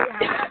even know how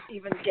that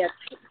even gets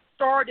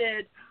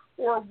started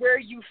or where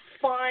you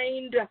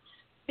find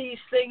these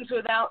things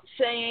without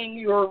saying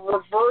you're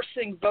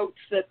reversing votes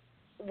that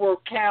were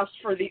cast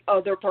for the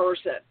other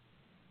person.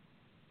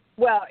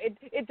 Well,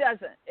 it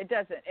doesn't. It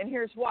doesn't. And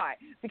here's why.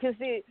 Because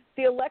the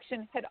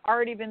election had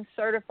already been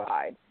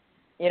certified.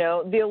 You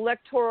know, the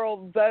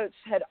electoral votes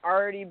had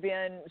already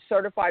been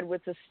certified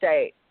with the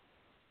state.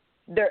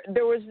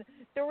 There was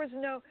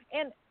no,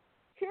 and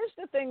here's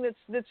the thing that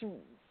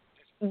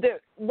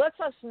lets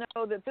us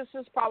know that this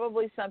is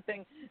probably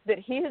something that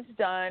he has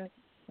done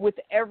with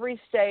every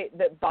state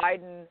that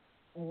Biden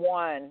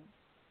won,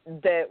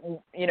 that,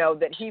 you know,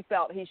 that he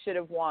felt he should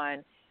have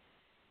won,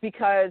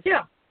 because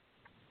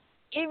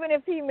even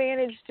if he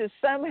managed to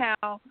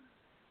somehow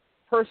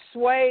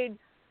persuade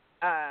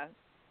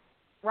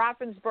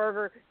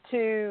Raffensperger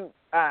to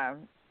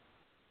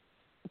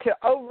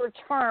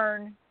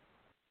overturn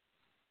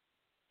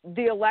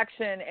the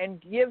election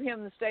and give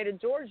him the state of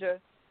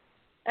Georgia,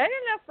 that ain't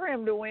enough for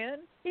him to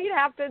win. He'd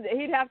have to,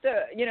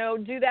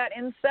 do that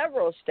in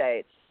several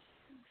states.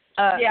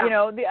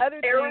 The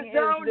other Arizona, thing is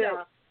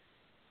that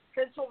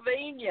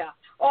Pennsylvania,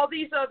 all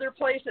these other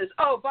places.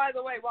 Oh, by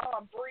the way, while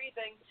I'm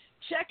breathing,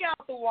 check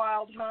out the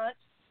Wild Hunt.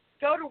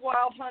 Go to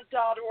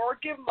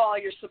wildhunt.org. Give them all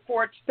your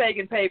support. It's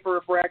Pagan Paper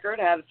of Record.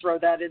 I had to throw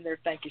that in there.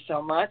 Thank you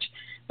so much.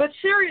 But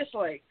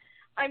seriously,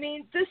 I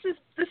mean, this is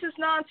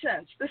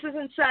nonsense. This is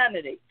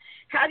insanity.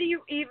 How do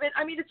you even?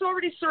 I mean, it's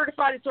already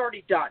certified. It's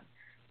already done.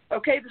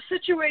 Okay, the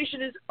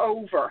situation is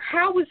over.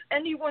 How was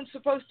anyone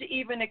supposed to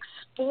even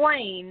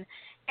explain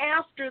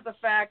after the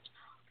fact,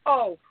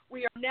 oh,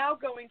 we are now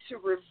going to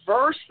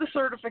reverse the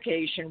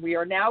certification. We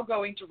are now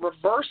going to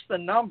reverse the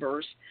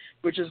numbers,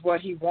 which is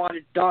what he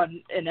wanted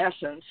done in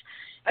essence.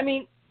 I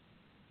mean,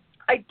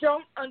 I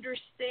don't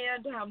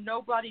understand how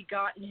nobody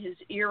got in his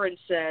ear and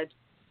said,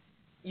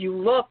 you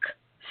look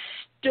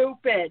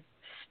stupid.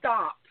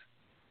 Stop.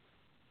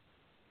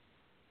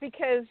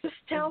 Because just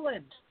tell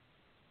him.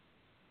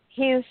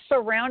 He's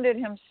surrounded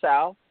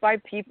himself by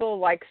people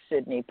like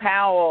Sidney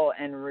Powell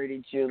and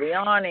Rudy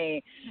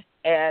Giuliani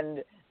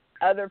and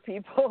other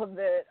people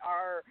that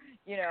are,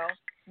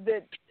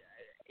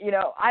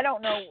 I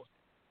don't know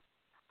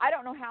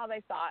how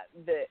they thought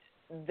that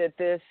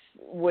this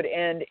would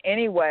end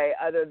anyway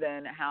other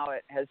than how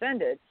it has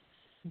ended.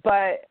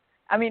 But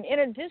I mean, in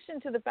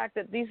addition to the fact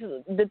that these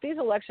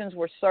elections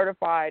were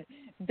certified,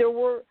 I've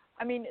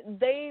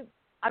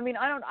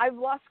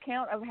lost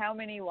count of how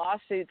many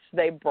lawsuits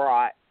they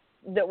brought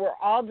that were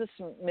all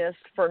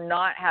dismissed for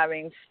not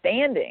having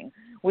standing,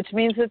 which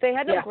means that they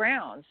had no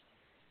grounds.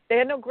 They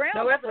had no grounds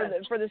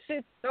for the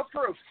suits. No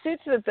proof.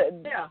 Suits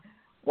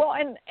Well,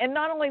 and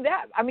not only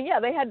that. I mean,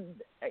 they had.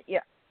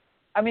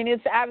 I mean,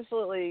 it's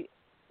absolutely,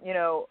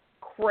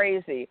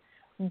 crazy.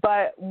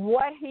 But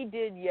what he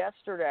did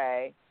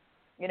yesterday,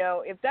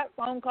 if that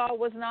phone call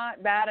was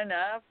not bad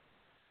enough,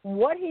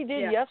 what he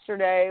did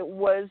yesterday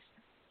was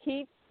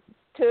he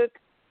took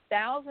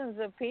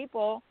thousands of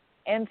people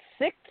and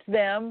sicked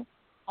them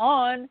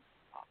on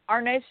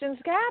our nation's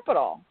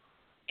capital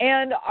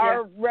and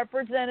our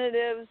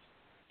representatives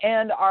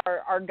and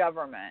our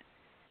government,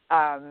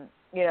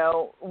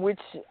 which,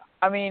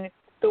 I mean,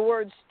 the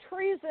words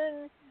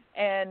treason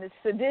and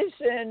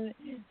sedition,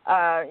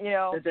 are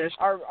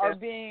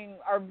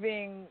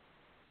being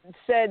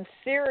said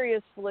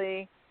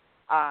seriously,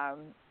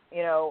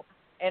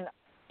 and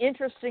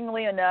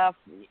interestingly enough,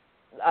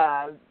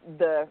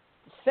 the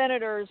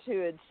senators who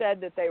had said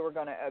that they were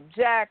going to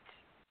object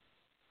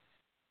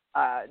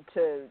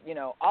to,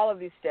 all of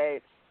these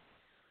states,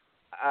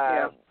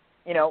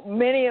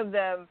 many of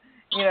them,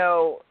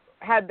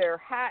 had their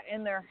hat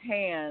in their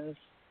hands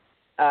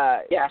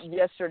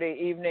yesterday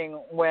evening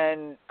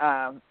when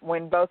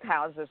both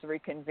houses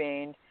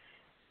reconvened,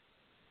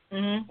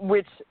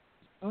 which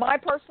my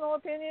personal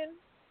opinion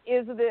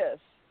is this: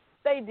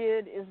 they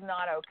did is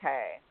not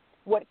okay.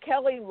 What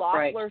Kelly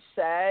Loeffler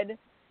said,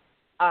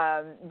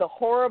 the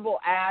horrible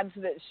ads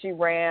that she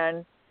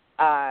ran,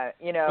 I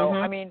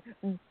mean,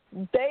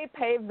 they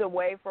paved the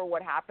way for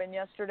what happened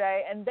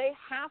yesterday, and they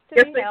have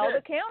to be held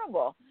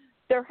accountable.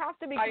 There have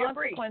to be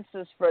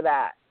consequences for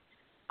that.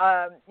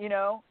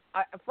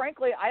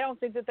 Frankly, I don't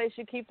think that they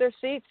should keep their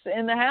seats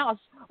in the House,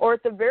 or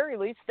at the very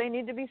least, they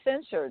need to be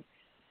censured,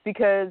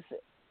 because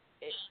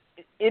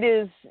it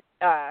is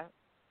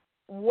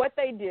what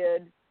they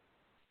did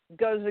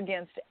goes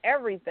against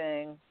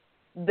everything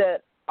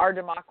that our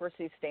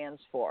democracy stands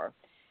for.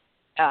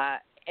 And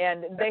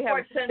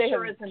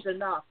censure isn't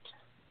enough.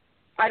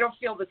 I don't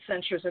feel that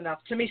censure is enough.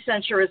 To me,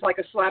 censure is like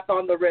a slap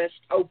on the wrist.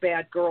 Oh,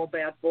 bad girl,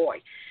 bad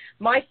boy.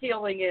 My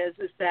feeling is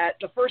that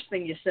the first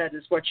thing you said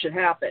is what should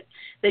happen.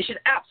 They should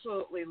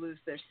absolutely lose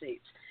their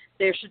seats.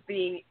 They should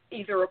be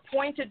either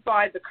appointed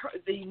by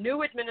the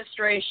new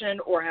administration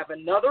or have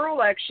another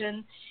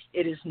election.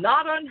 It is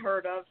not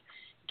unheard of.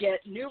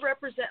 Get new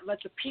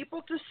let the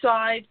people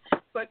decide.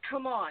 But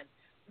come on.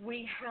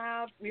 We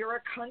are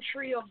a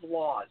country of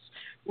laws.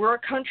 We're a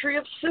country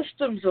of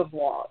systems of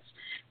laws.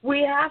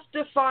 We have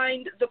to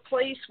find the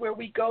place where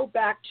we go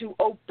back to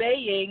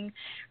obeying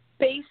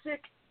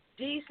basic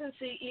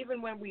decency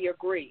even when we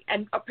agree.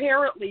 And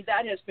apparently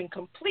that has been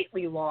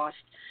completely lost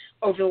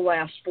over the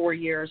last 4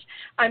 years.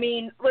 I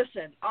mean,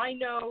 listen, I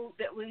know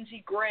that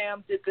Lindsey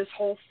Graham did this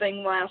whole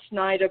thing last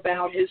night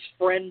about his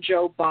friend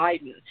Joe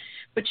Biden.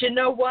 But you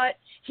know what?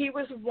 He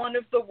was one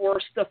of the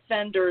worst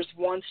offenders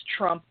once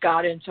Trump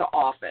got into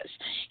office.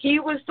 He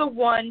was the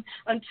one,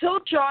 until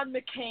John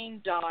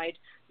McCain died,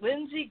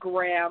 Lindsey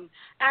Graham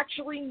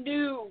actually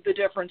knew the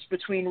difference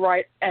between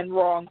right and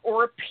wrong,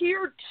 or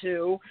appeared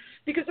to,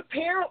 because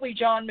apparently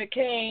John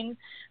McCain,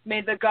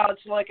 may the gods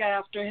look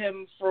after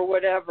him for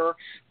whatever,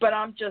 but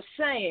I'm just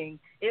saying,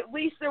 at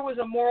least there was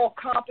a moral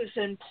compass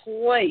in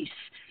place,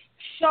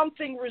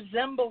 something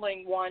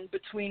resembling one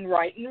between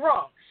right and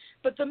wrong.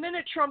 But the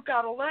minute Trump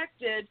got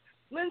elected,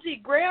 Lindsey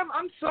Graham,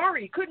 I'm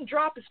sorry, he couldn't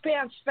drop his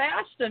pants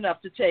fast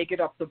enough to take it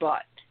up the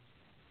butt.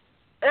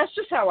 That's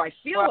just how I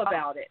feel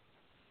about it.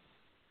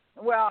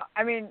 Well,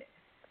 I mean,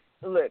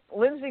 look,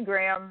 Lindsey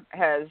Graham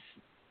has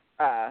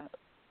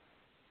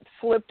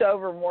flipped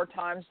over more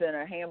times than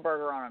a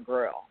hamburger on a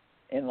grill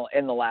in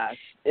the last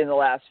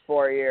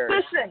 4 years.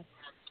 Listen,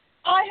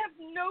 I have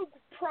no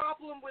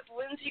problem with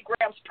Lindsey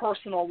Graham's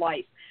personal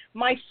life.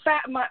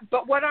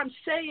 But what I'm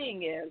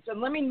saying is, and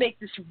let me make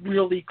this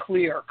really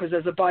clear, because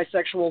as a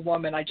bisexual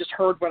woman, I just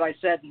heard what I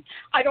said, and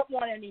I don't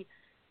want any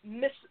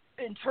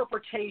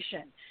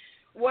misinterpretation.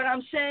 What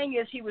I'm saying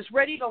is he was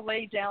ready to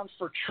lay down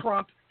for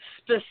Trump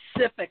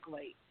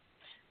specifically.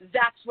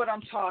 That's what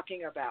I'm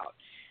talking about.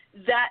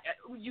 That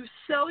you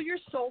sell your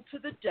soul to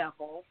the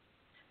devil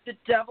is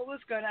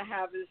going to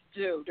have his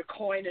due, to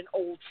coin an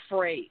old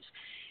phrase.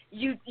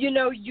 You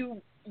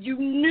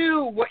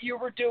knew what you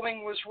were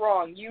doing was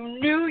wrong. You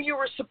knew you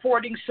were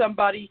supporting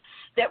somebody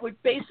that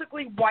would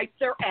basically wipe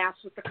their ass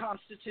with the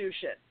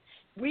Constitution.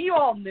 We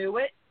all knew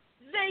it.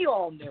 They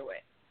all knew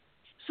it.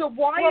 So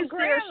why is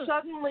there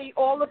suddenly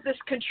all of this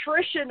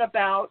contrition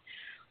about,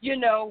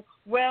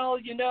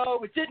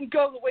 it didn't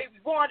go the way we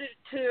wanted it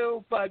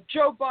to, but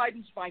Joe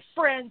Biden's my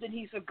friend and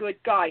he's a good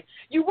guy.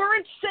 You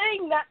weren't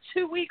saying that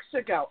 2 weeks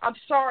ago. I'm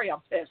sorry,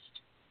 I'm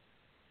pissed.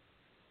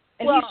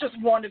 And he's just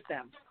one of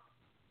them.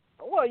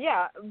 Well,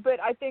 yeah, but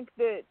I think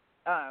that,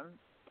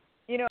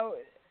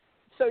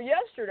 so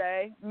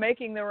yesterday,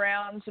 making the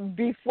rounds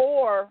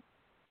before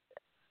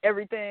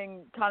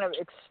everything kind of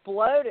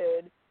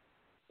exploded,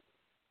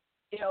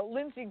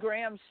 Lindsey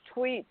Graham's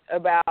tweet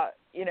about,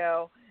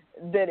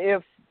 that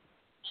if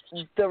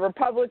the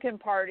Republican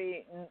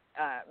Party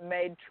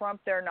made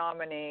Trump their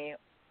nominee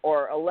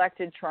or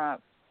elected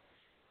Trump,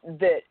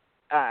 that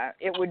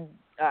it would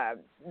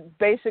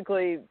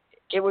basically,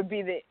 it would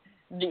be the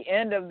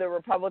end of the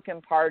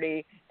Republican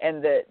Party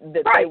and that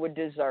they would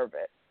deserve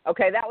it.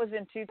 Okay, that was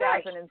in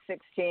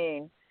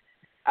 2016,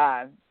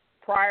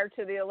 prior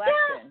to the election.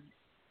 Yeah.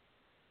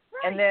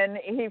 Right. And then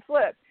he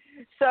flipped.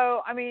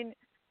 So, I mean,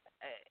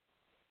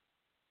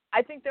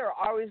 I think there are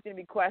always going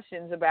to be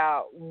questions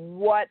about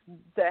what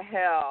the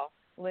hell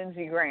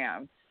Lindsey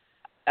Graham,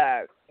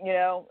 but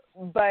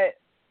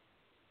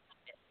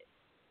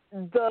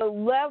the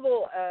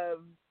level of,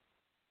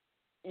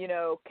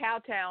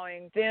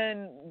 kowtowing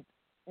then,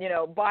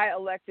 by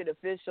elected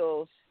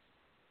officials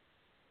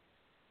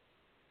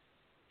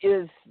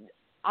is,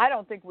 I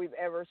don't think we've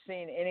ever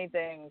seen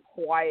anything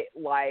quite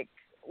like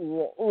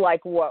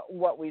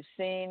what we've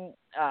seen,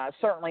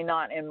 certainly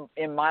not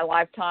in my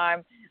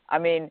lifetime. I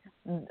mean,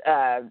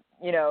 I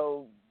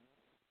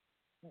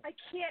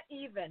can't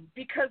even,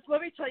 because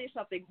let me tell you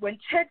something. When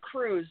Ted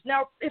Cruz,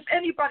 now if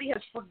anybody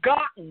has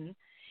forgotten,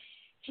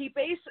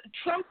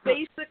 Trump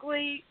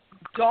basically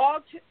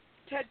dogged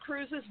Ted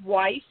Cruz's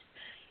wife,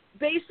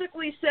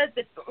 basically said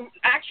that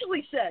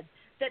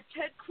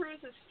Ted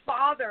Cruz's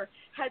father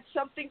had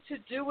something to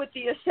do with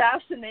the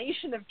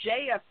assassination of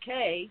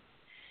JFK.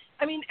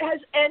 I mean, has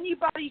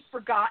anybody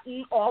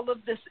forgotten all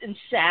of this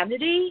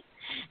insanity?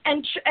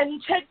 And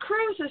Ted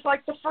Cruz is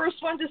like the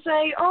first one to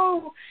say,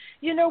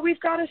 we've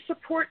got to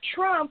support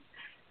Trump,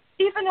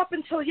 even up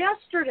until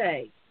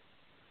yesterday.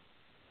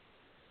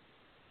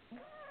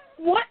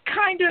 What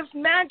kind of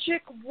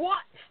magic,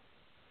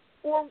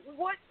 or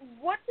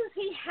what does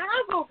he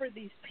have over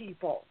these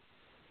people?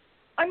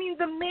 I mean,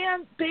 the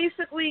man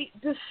basically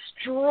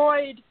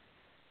destroyed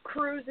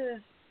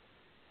Cruz's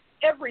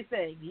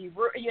everything. He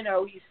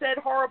said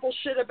horrible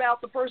shit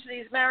about the person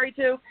he's married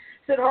to,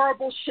 said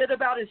horrible shit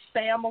about his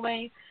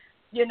family,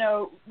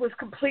 was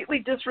completely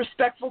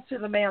disrespectful to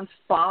the man's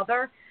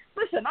father.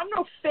 Listen, I'm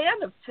no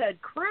fan of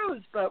Ted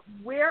Cruz, but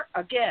we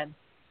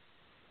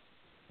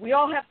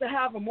all have to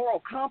have a moral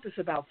compass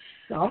about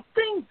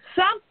something.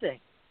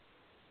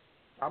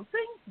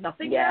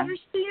 Nothing matters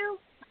to you?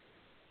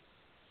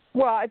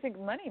 Well, I think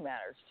money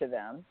matters to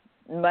them.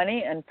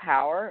 Money and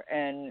power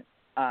and,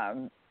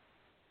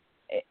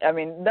 I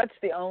mean,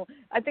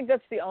 I think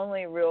that's the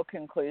only real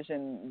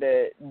conclusion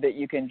that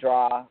you can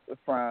draw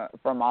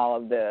from all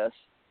of this.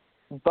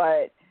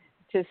 But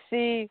to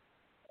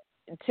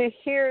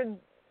hear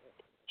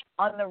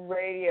on the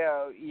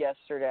radio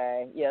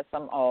yesterday, yes,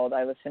 I'm old,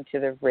 I listened to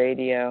the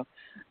radio.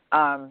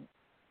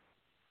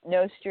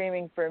 No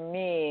streaming for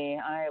me,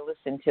 I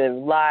listen to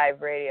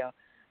live radio.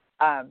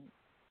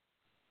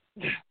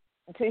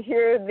 To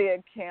hear the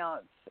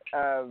accounts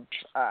of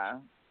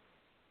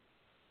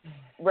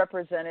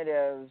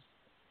representatives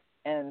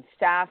and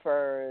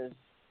staffers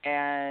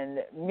and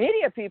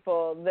media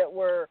people that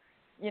were,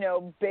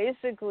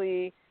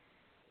 basically,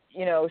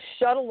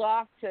 shuttled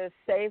off to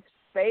safe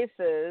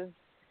spaces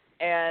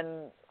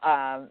and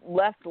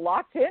left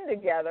locked in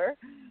together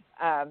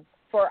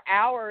for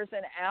hours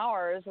and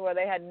hours, where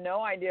they had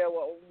no idea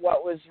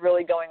what was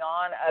really going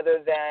on, other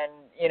than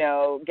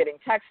getting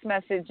text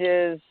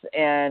messages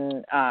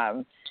and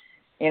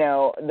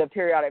the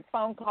periodic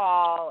phone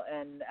call,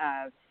 and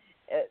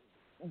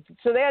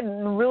so they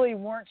really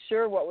weren't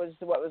sure what was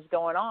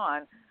going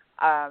on.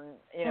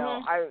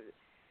 Mm-hmm.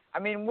 I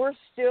mean, we're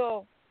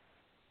still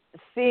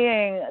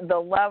seeing the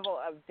level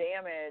of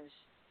damage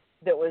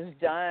that was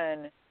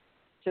done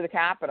to the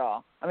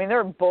Capitol. I mean, there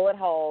are bullet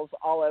holes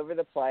all over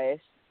the place.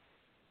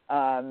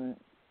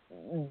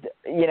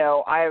 You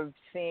know, I've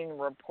seen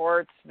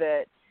reports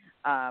that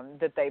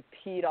that they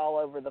peed all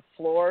over the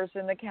floors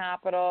in the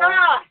Capitol.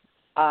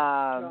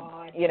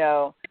 You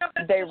know,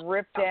 they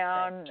ripped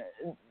down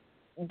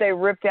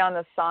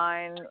the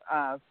sign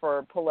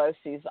for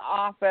Pelosi's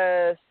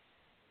office.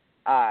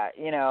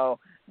 You know,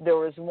 there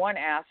was one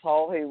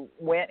asshole who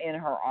went in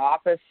her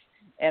office,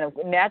 and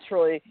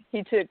naturally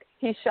he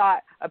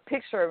shot a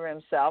picture of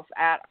himself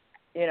at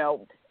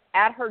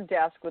her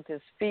desk with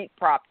his feet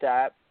propped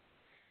up,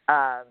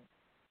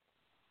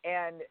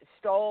 and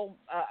stole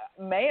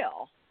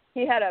mail.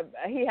 He had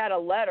a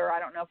letter. I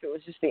don't know if it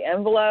was just the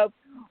envelope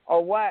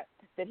or what,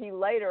 that he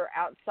later,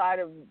 outside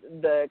of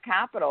the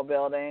Capitol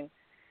building,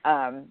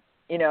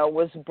 you know,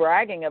 was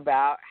bragging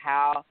about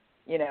how,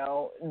 you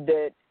know,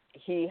 that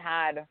he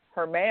had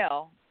her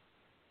mail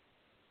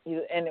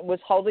and was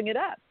holding it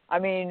up. I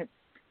mean,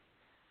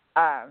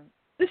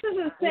 this is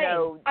insane. You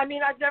know, I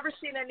mean, I've never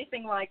seen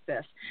anything like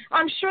this.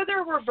 I'm sure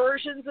there were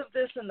versions of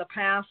this in the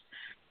past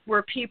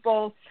where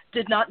people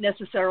did not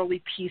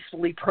necessarily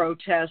peacefully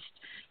protest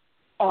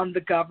on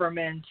the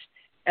government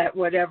at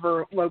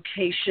whatever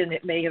location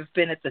it may have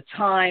been at the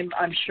time.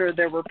 I'm sure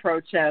there were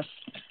protests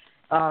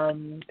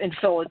in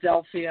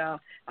Philadelphia.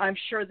 I'm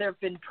sure there have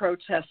been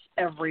protests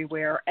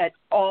everywhere at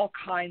all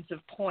kinds of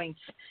points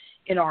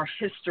in our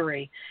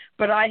history.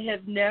 But I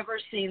have never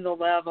seen the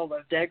level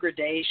of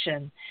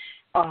degradation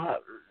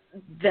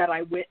that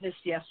I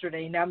witnessed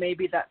yesterday. Now,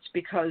 maybe that's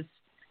because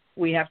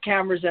we have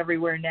cameras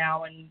everywhere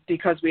now and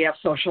because we have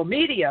social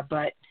media,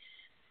 but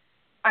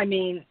I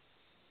mean,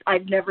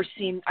 I've never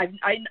seen,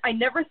 I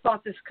never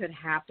thought this could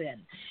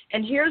happen.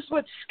 And here's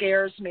what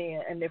scares me,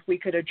 and if we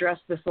could address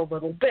this a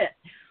little bit.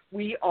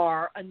 We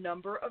are a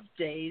number of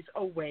days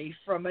away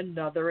from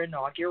another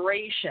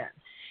inauguration.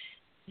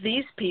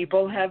 These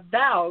people have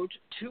vowed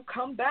to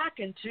come back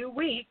in 2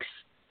 weeks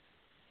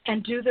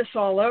and do this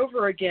all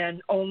over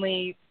again,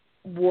 only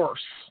worse.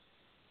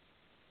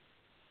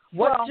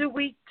 What do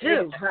we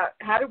do?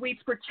 How do we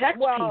protect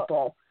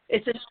people?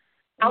 It's an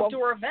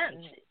outdoor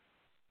event.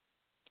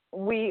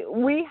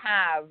 We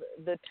have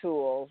the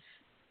tools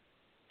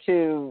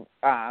to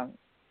I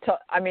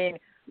mean,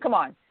 come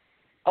on.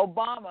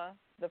 Obama,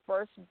 the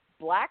first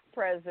black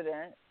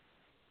president,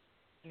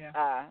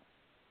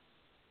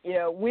 you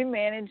know, we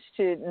managed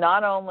to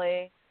not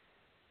only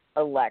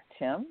elect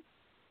him,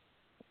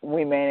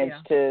 we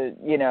managed to,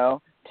 you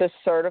know, to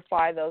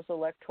certify those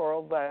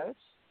electoral votes.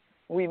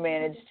 We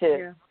managed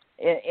to,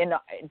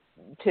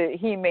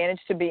 he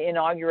managed to be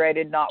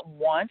inaugurated not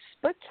once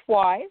but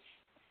twice.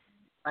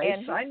 And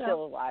he's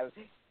still alive.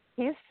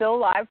 He's still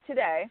alive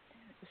today.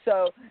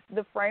 So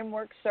the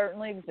framework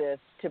certainly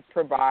exists to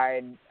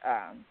provide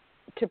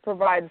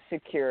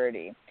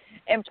security.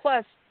 And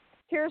plus,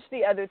 here's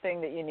the other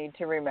thing that you need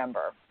to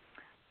remember.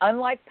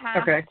 Unlike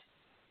past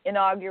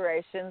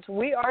inaugurations,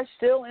 we are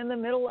still in the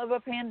middle of a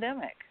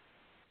pandemic,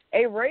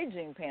 a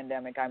raging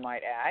pandemic, I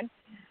might add.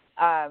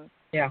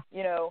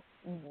 You know,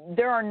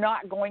 there are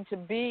not going to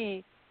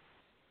be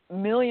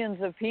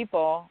millions of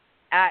people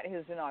at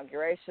his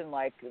inauguration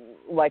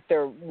like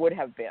there would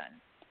have been.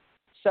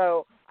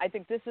 So I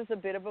think this is a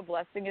bit of a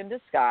blessing in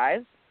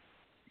disguise.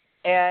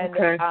 And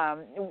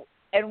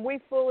and we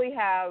fully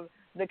have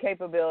the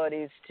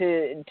capabilities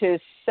to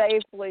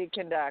safely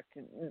conduct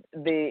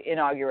the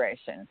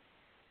inauguration.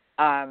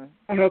 I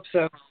hope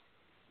so.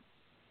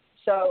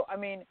 So, I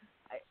mean,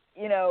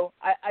 you know,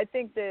 I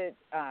think that,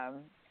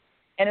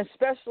 and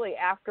especially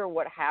after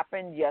what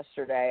happened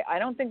yesterday, I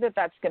don't think that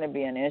that's going to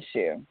be an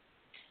issue.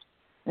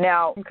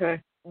 Now,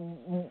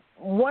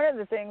 one of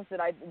the things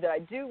that I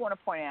do want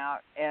to point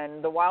out,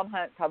 and the Wild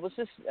Hunt published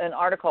an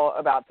article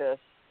about this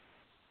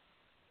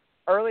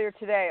earlier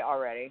today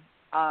already,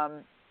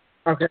 and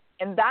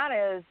that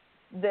is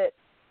that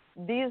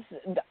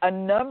a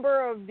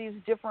number of these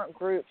different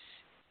groups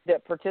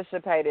that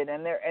participated,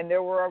 and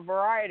there were a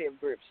variety of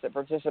groups that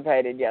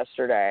participated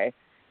yesterday.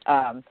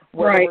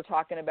 We're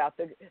talking about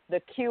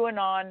the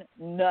QAnon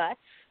nuts.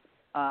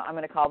 I'm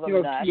going to call them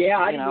nuts. Yeah,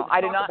 I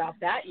didn't talk about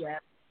that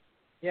yet.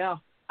 Yeah.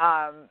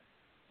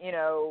 You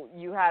know,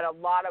 you had a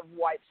lot of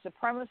white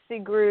supremacy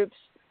groups,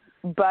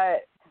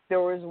 but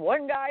there was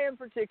one guy in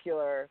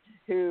particular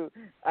who,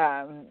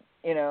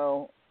 you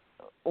know,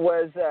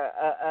 was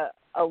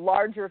a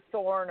larger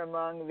thorn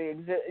among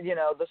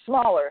the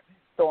smaller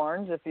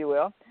thorns, if you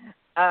will.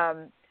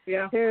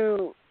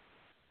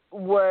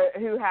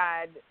 Who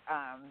had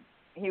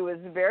he was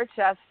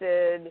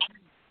bare-chested.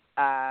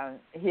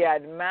 He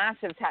had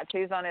massive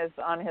tattoos on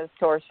his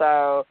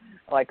torso,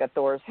 like a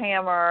Thor's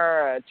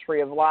hammer, a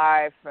tree of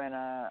life, and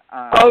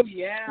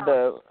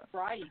the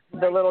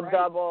little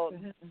double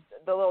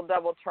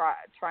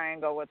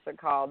triangle. What's it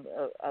called?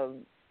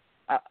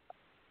 A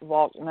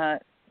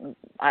walnut.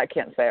 I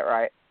can't say it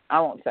right. I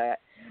won't say it.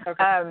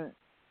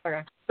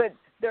 But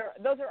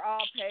those are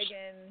all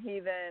pagan,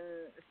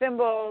 heathen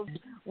symbols.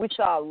 We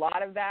saw a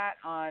lot of that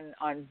on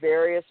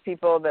various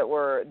people that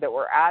were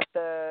at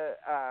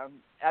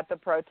the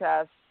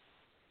protests.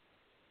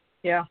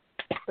 Yeah.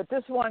 But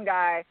this one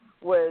guy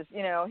was,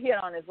 you know, he had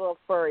on his little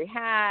furry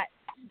hat.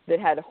 that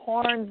had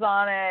horns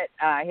on it.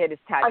 He had his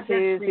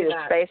tattoos. His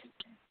face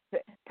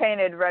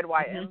painted red,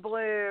 white, and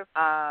blue.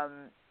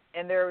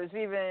 And there was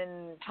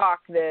even talk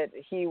that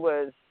he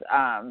was,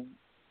 that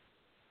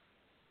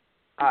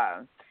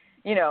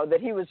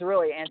he was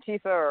really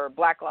Antifa or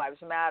Black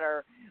Lives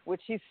Matter,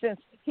 which he since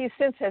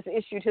has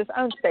issued his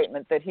own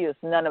statement that he is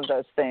none of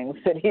those things,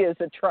 that he is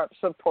a Trump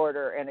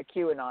supporter and a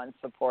QAnon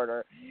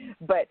supporter.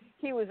 But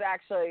he was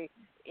actually,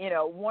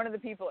 one of the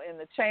people in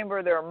the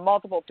chamber. There are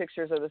multiple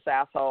pictures of this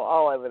asshole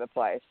all over the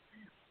place.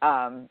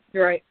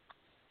 Right.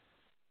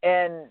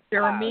 And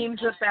there are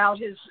memes about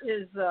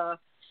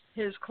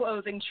his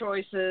clothing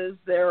choices.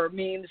 There are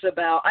memes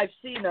about, I've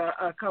seen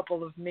a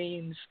couple of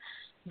memes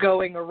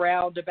going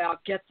around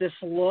about get this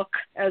look,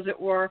 as it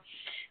were.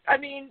 I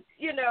mean,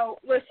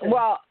 listen,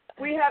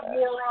 we have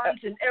morons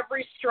in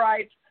every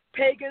stripe.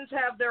 Pagans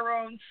have their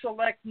own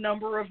select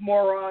number of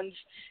morons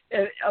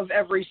of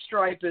every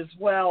stripe as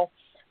well.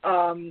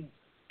 I've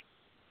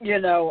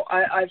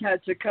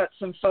had to cut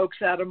some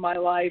folks out of my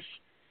life,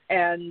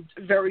 and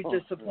very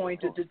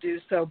disappointed to do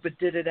so, but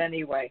did it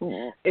anyway.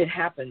 It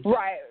happened.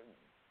 Right.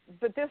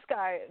 But this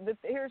guy,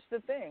 here's the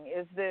thing,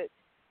 is that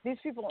these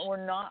people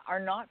are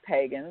not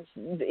pagans.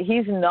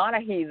 He's not a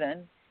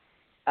heathen.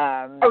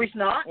 He's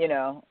not?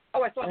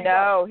 Oh, I thought he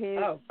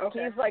was.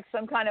 He's like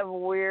some kind of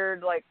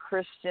weird, like,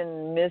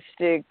 Christian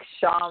mystic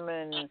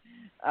shaman,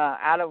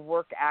 out of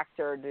work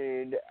actor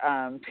dude.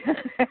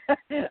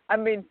 I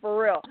mean,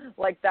 for real.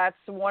 Like, that's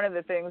one of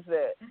the things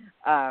that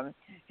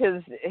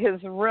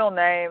his real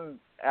name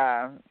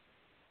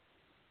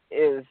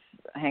is.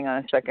 Hang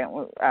on a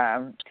second.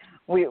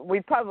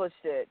 We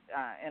published it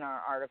in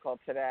our article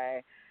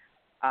today.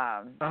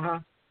 So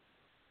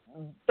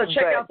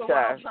check out the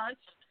Wild Hunt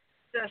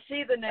to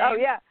see the name. Oh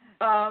yeah.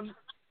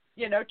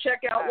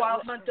 Check out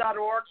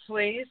wildhunt.org,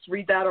 please.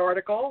 Read that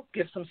article.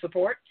 Give some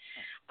support.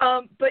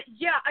 But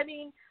yeah, I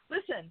mean,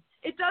 listen,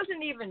 it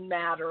doesn't even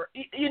matter.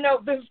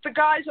 The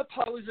guy's a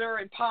poser,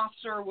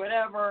 imposter,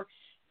 whatever.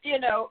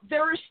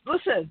 There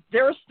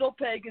are still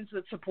pagans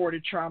that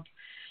supported Trump.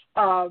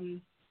 I've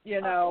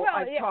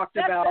talked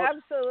about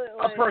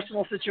a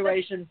personal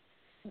situation.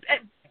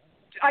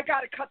 I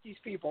got to cut these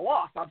people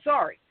off. I'm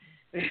sorry.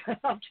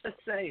 I'm just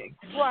saying.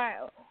 Right.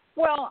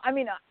 Well, I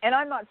mean, and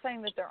I'm not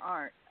saying that there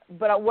aren't,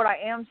 but what I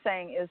am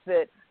saying is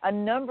that a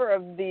number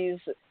of these,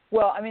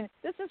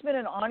 this has been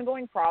an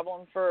ongoing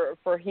problem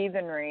for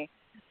heathenry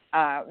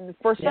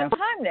for some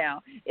time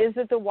now, is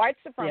that the white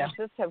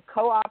supremacists have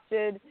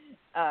co-opted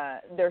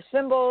their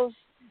symbols,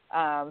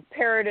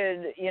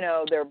 parroted,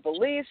 their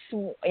beliefs,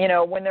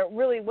 when they're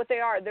really what they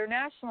are. They're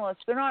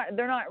nationalists. They're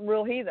not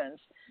real heathens.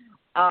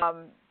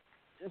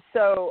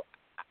 So,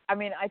 I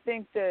mean, I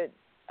think that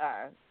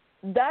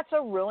that's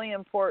a really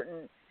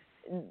important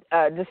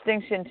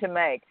distinction to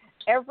make.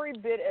 Every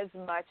bit as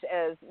much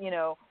as,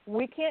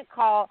 we can't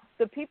call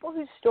the people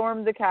who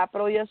stormed the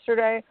Capitol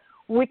yesterday,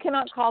 we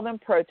cannot call them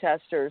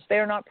protesters. They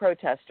are not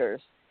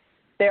protesters.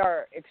 They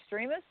are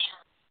extremists.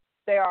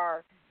 They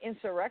are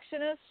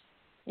insurrectionists,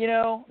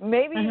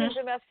 maybe even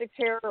domestic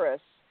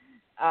terrorists.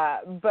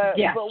 But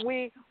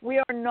we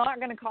are not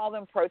going to call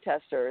them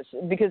protesters,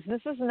 because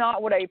this is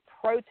not what a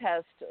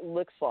protest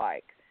looks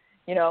like.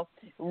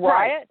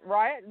 Riot.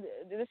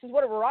 This is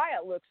what a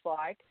riot looks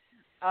like.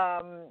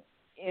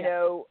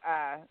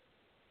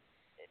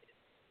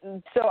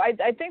 So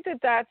I think that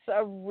that's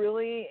a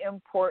really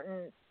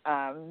important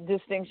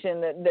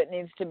distinction that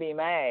needs to be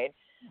made.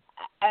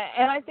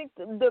 And I think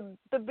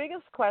the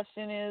biggest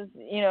question is,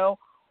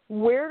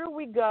 where do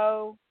we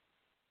go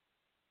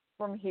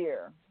from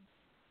here?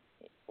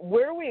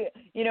 Where do we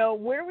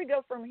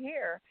go from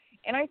here?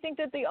 And I think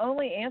that the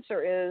only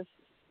answer is,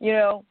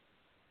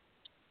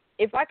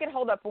 if I could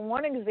hold up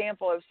one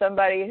example of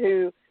somebody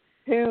who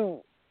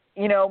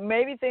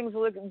maybe things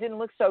didn't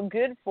look so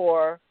good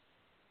for,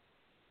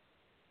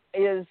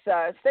 is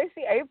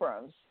Stacey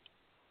Abrams.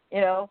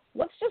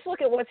 Let's just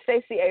look at what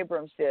Stacey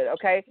Abrams did,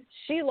 okay?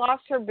 She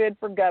lost her bid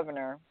for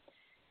governor.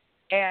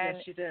 And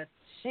yes, she did.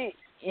 She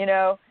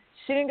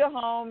didn't go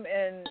home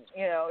and,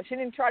 she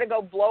didn't try to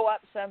go blow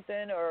up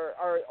something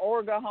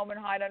or go home and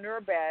hide under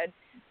her bed.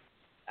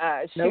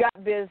 She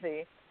got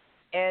busy,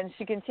 and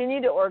she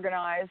continued to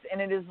organize,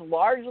 and it is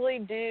largely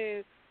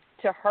due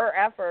to her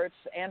efforts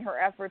and her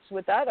efforts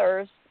with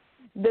others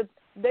that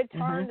they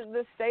turned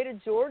the state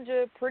of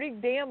Georgia pretty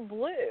damn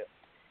blue.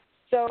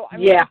 So, I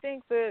mean, I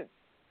think that,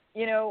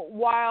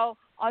 while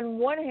on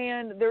one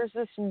hand there's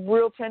this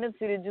real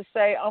tendency to just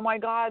say, oh, my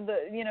God,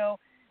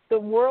 the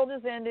world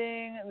is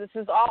ending, this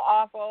is all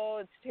awful,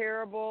 it's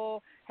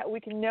terrible, we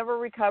can never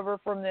recover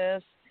from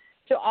this.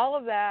 To all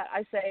of that,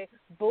 I say,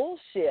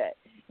 bullshit,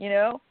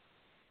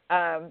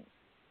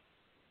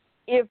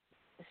 If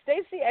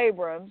Stacey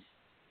Abrams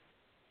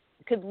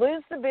could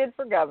lose the bid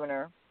for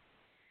governor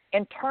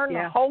and turn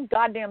the whole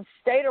goddamn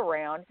state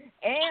around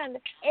and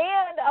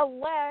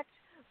elect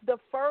the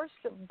first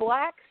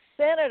black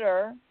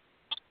senator,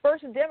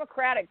 first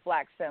Democratic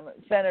black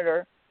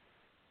senator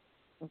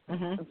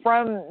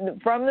from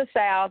the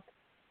South,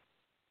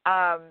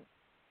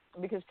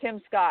 because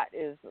Tim Scott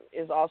is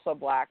also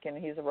black, and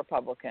he's a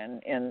Republican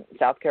in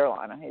South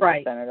Carolina. He's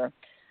right. a senator.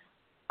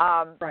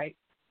 Right.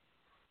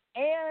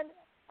 And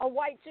a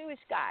white Jewish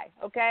guy,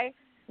 okay?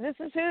 This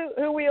is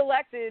who we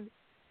elected.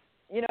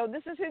 You know,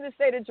 this is who the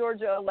state of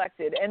Georgia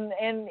elected.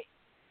 And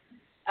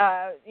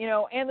you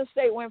know, and the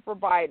state went for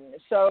Biden.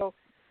 So,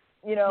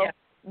 you know,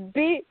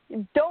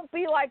 don't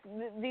be like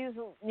these,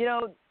 you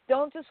know,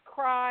 don't just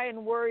cry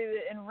and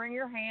worry and wring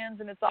your hands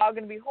and it's all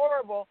going to be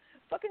horrible.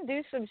 Fucking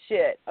do some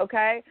shit,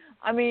 okay?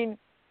 I mean,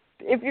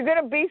 if you're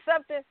going to be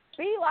something,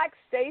 be like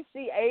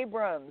Stacey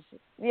Abrams,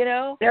 you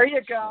know? There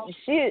you go.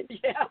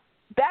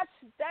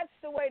 That's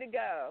the way to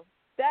go.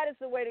 That is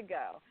the way to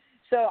go.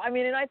 So, I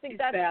mean, and I think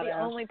that's the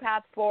only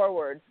path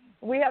forward.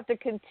 We have to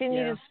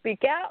continue to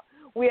speak out.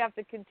 We have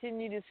to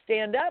continue to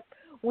stand up.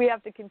 We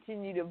have to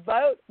continue to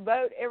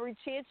vote every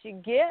chance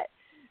you get.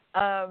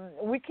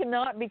 We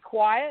cannot be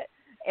quiet.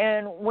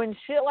 And when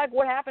shit like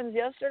what happens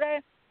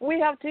yesterday, we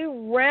have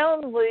to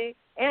roundly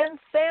and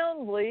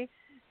soundly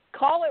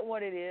call it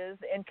what it is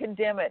and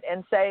condemn it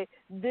and say,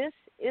 this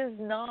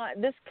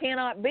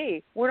cannot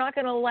be. We're not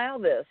going to allow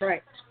this.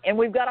 Right. And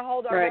we've got to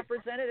hold our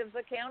representatives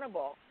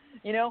accountable.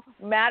 You know,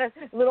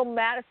 little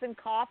Madison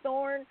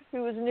Cawthorn,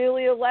 who was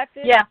newly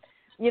elected. Yeah.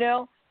 You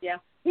know. Yeah.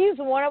 He's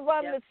one of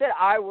them that said,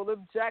 I will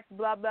object,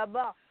 blah, blah,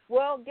 blah.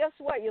 Well, guess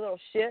what, you little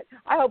shit?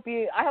 I hope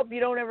you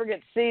don't ever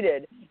get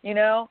seated, you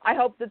know? I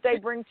hope that they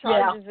bring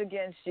charges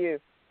against you.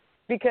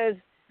 Because,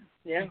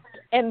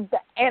 and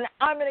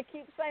I'm going to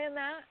keep saying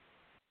that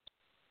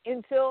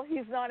until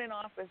he's not in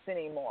office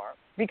anymore.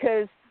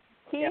 Because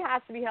he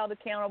has to be held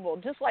accountable.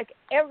 Just like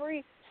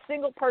every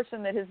single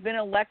person that has been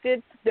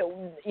elected, that,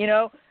 you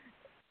know,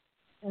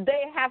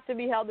 they have to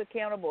be held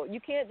accountable. You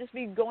can't just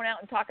be going out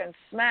and talking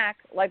smack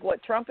like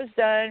what Trump has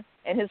done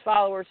and his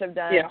followers have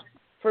done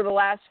for the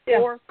last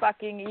 4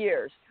 fucking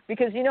years.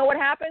 Because you know what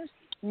happens?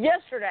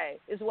 Yesterday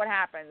is what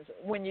happens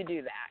when you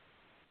do that.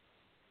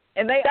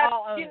 And they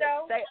all own it.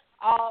 They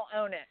all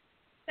own it.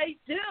 They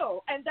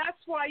do. And that's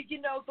why,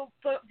 you know,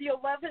 the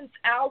 11th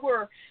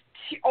hour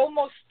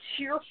almost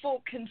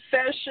tearful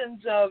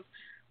confessions of,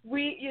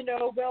 we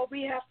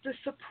have to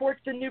support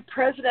the new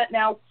president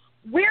now.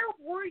 Where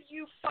were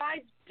you 5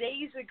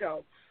 days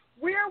ago?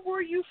 Where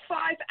were you 5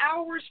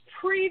 hours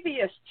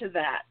previous to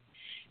that?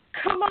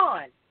 Come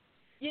on.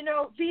 You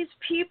know, these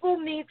people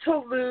need to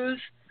lose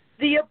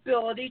the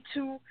ability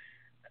to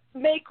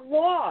make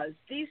laws.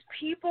 These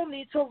people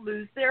need to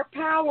lose their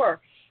power.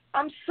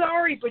 I'm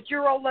sorry, but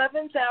your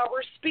 11th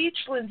hour speech,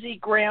 Lindsey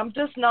Graham,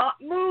 does not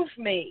move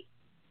me.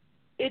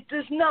 It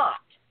does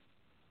not.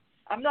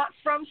 I'm not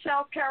from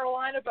South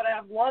Carolina, but I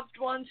have loved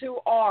ones who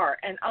are,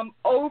 and I'm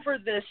over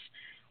this.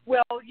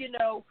 Well, you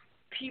know,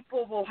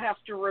 people will have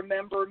to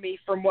remember me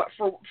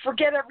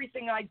forget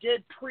everything I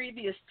did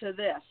previous to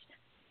this.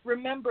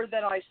 Remember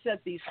that I said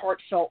these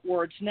heartfelt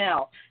words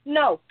now.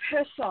 No,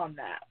 piss on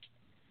that.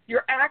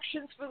 Your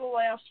actions for the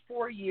last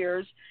 4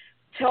 years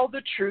tell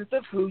the truth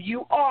of who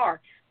you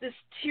are. This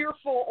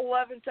tearful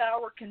 11th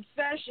hour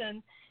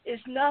confession is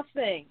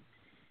nothing.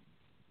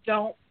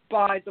 Don't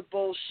buy the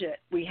bullshit.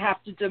 We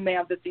have to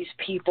demand that these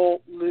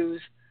people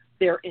lose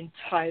their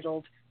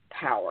entitled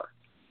power.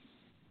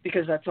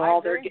 Because that's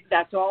all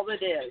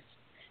it is,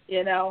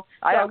 you know.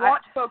 So I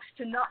want folks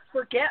to not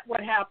forget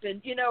what happened.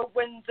 You know,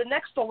 when the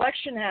next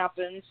election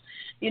happens,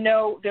 you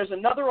know, there's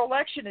another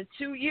election in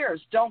 2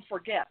 years. Don't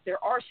forget,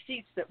 there are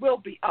seats that will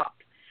be up.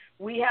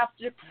 We have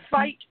to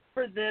fight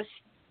for this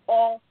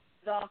all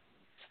the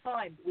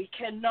time. We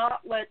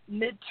cannot let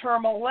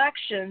midterm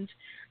elections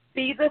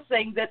be the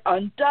thing that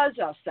undoes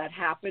us. That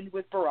happened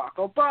with Barack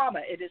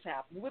Obama. It has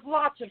happened with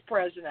lots of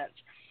presidents,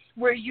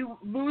 where you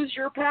lose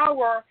your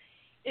power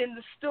in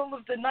the still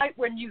of the night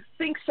when you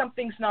think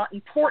something's not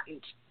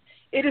important.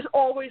 It is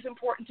always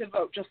important to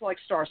vote, just like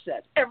Star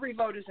said. Every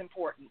vote is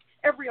important.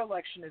 Every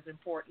election is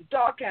important.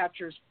 Dog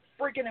catcher's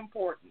friggin'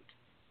 important.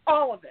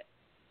 All of it.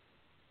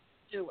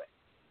 Do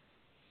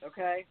it.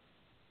 Okay?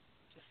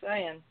 Just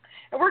saying.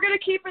 And we're going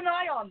to keep an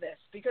eye on this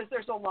because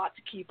there's a lot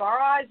to keep our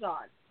eyes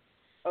on.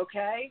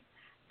 Okay?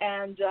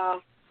 And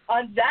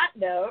on that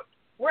note,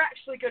 we're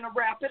actually going to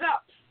wrap it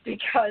up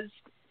because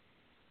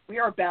we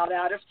are about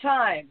out of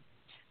time.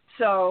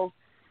 So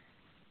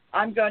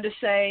I'm going to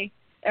say,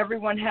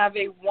 everyone have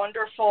a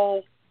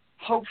wonderful,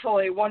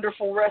 hopefully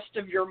wonderful rest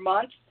of your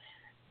month.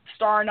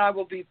 Star and I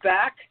will be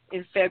back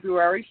in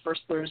February,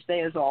 first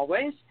Thursday as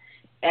always.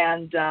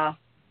 And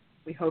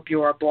we hope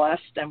you are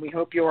blessed, and we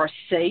hope you are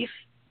safe,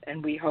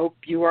 and we hope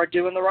you are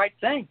doing the right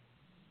thing.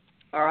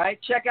 All right?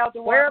 Check out the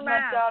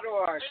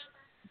WellMask.org.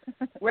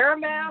 Wear a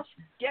mask,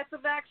 get the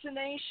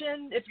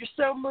vaccination if you're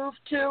so moved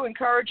to.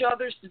 Encourage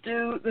others to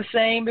do the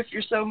same if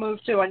you're so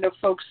moved to. I know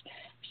folks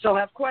still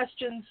have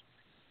questions,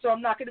 so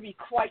I'm not going to be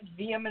quite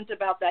vehement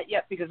about that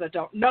yet because I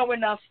don't know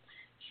enough.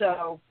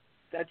 So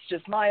that's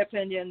just my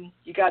opinion.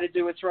 You got to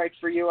do what's right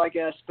for you, I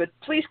guess. But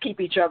please keep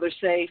each other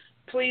safe.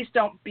 Please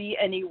don't be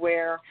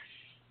anywhere.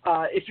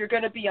 If you're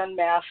going to be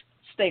unmasked,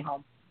 stay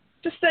home.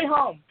 Just stay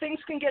home. Things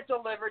can get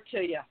delivered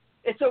to you.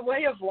 It's a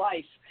way of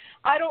life.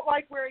 I don't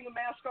like wearing a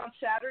mask on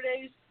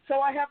Saturdays, So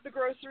I have the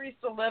groceries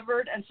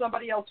delivered, and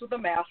somebody else with a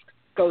mask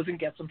goes and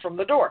gets them from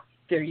the door.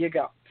 There you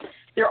go.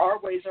 There are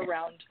ways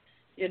around,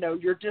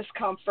 your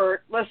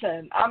discomfort.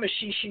 Listen, I'm a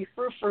she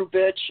frou-frou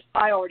bitch.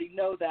 I already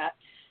know that,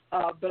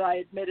 but I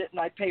admit it, and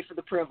I pay for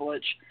the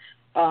privilege.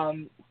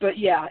 But,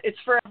 yeah, it's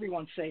for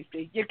everyone's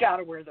safety. You got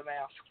to wear the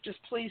mask. Just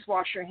please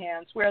wash your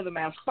hands, wear the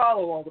mask,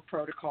 follow all the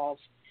protocols.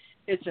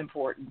 It's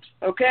important,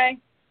 okay?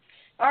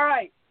 All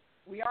right.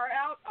 We are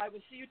out. I will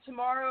see you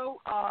tomorrow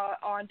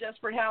on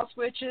Desperate House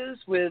Witches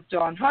with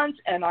Dawn Hunt,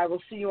 and I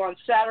will see you on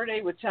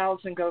Saturday with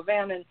Taliesin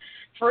Govannon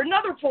for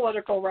another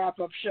political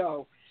wrap-up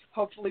show.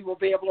 Hopefully we'll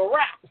be able to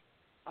wrap.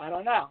 I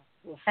don't know.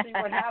 We'll see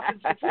what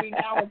happens between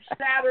now and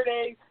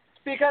Saturday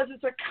because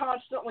it's a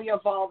constantly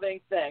evolving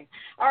thing.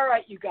 All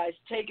right, you guys,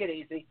 take it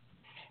easy.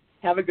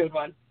 Have a good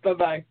one.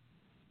 Bye-bye.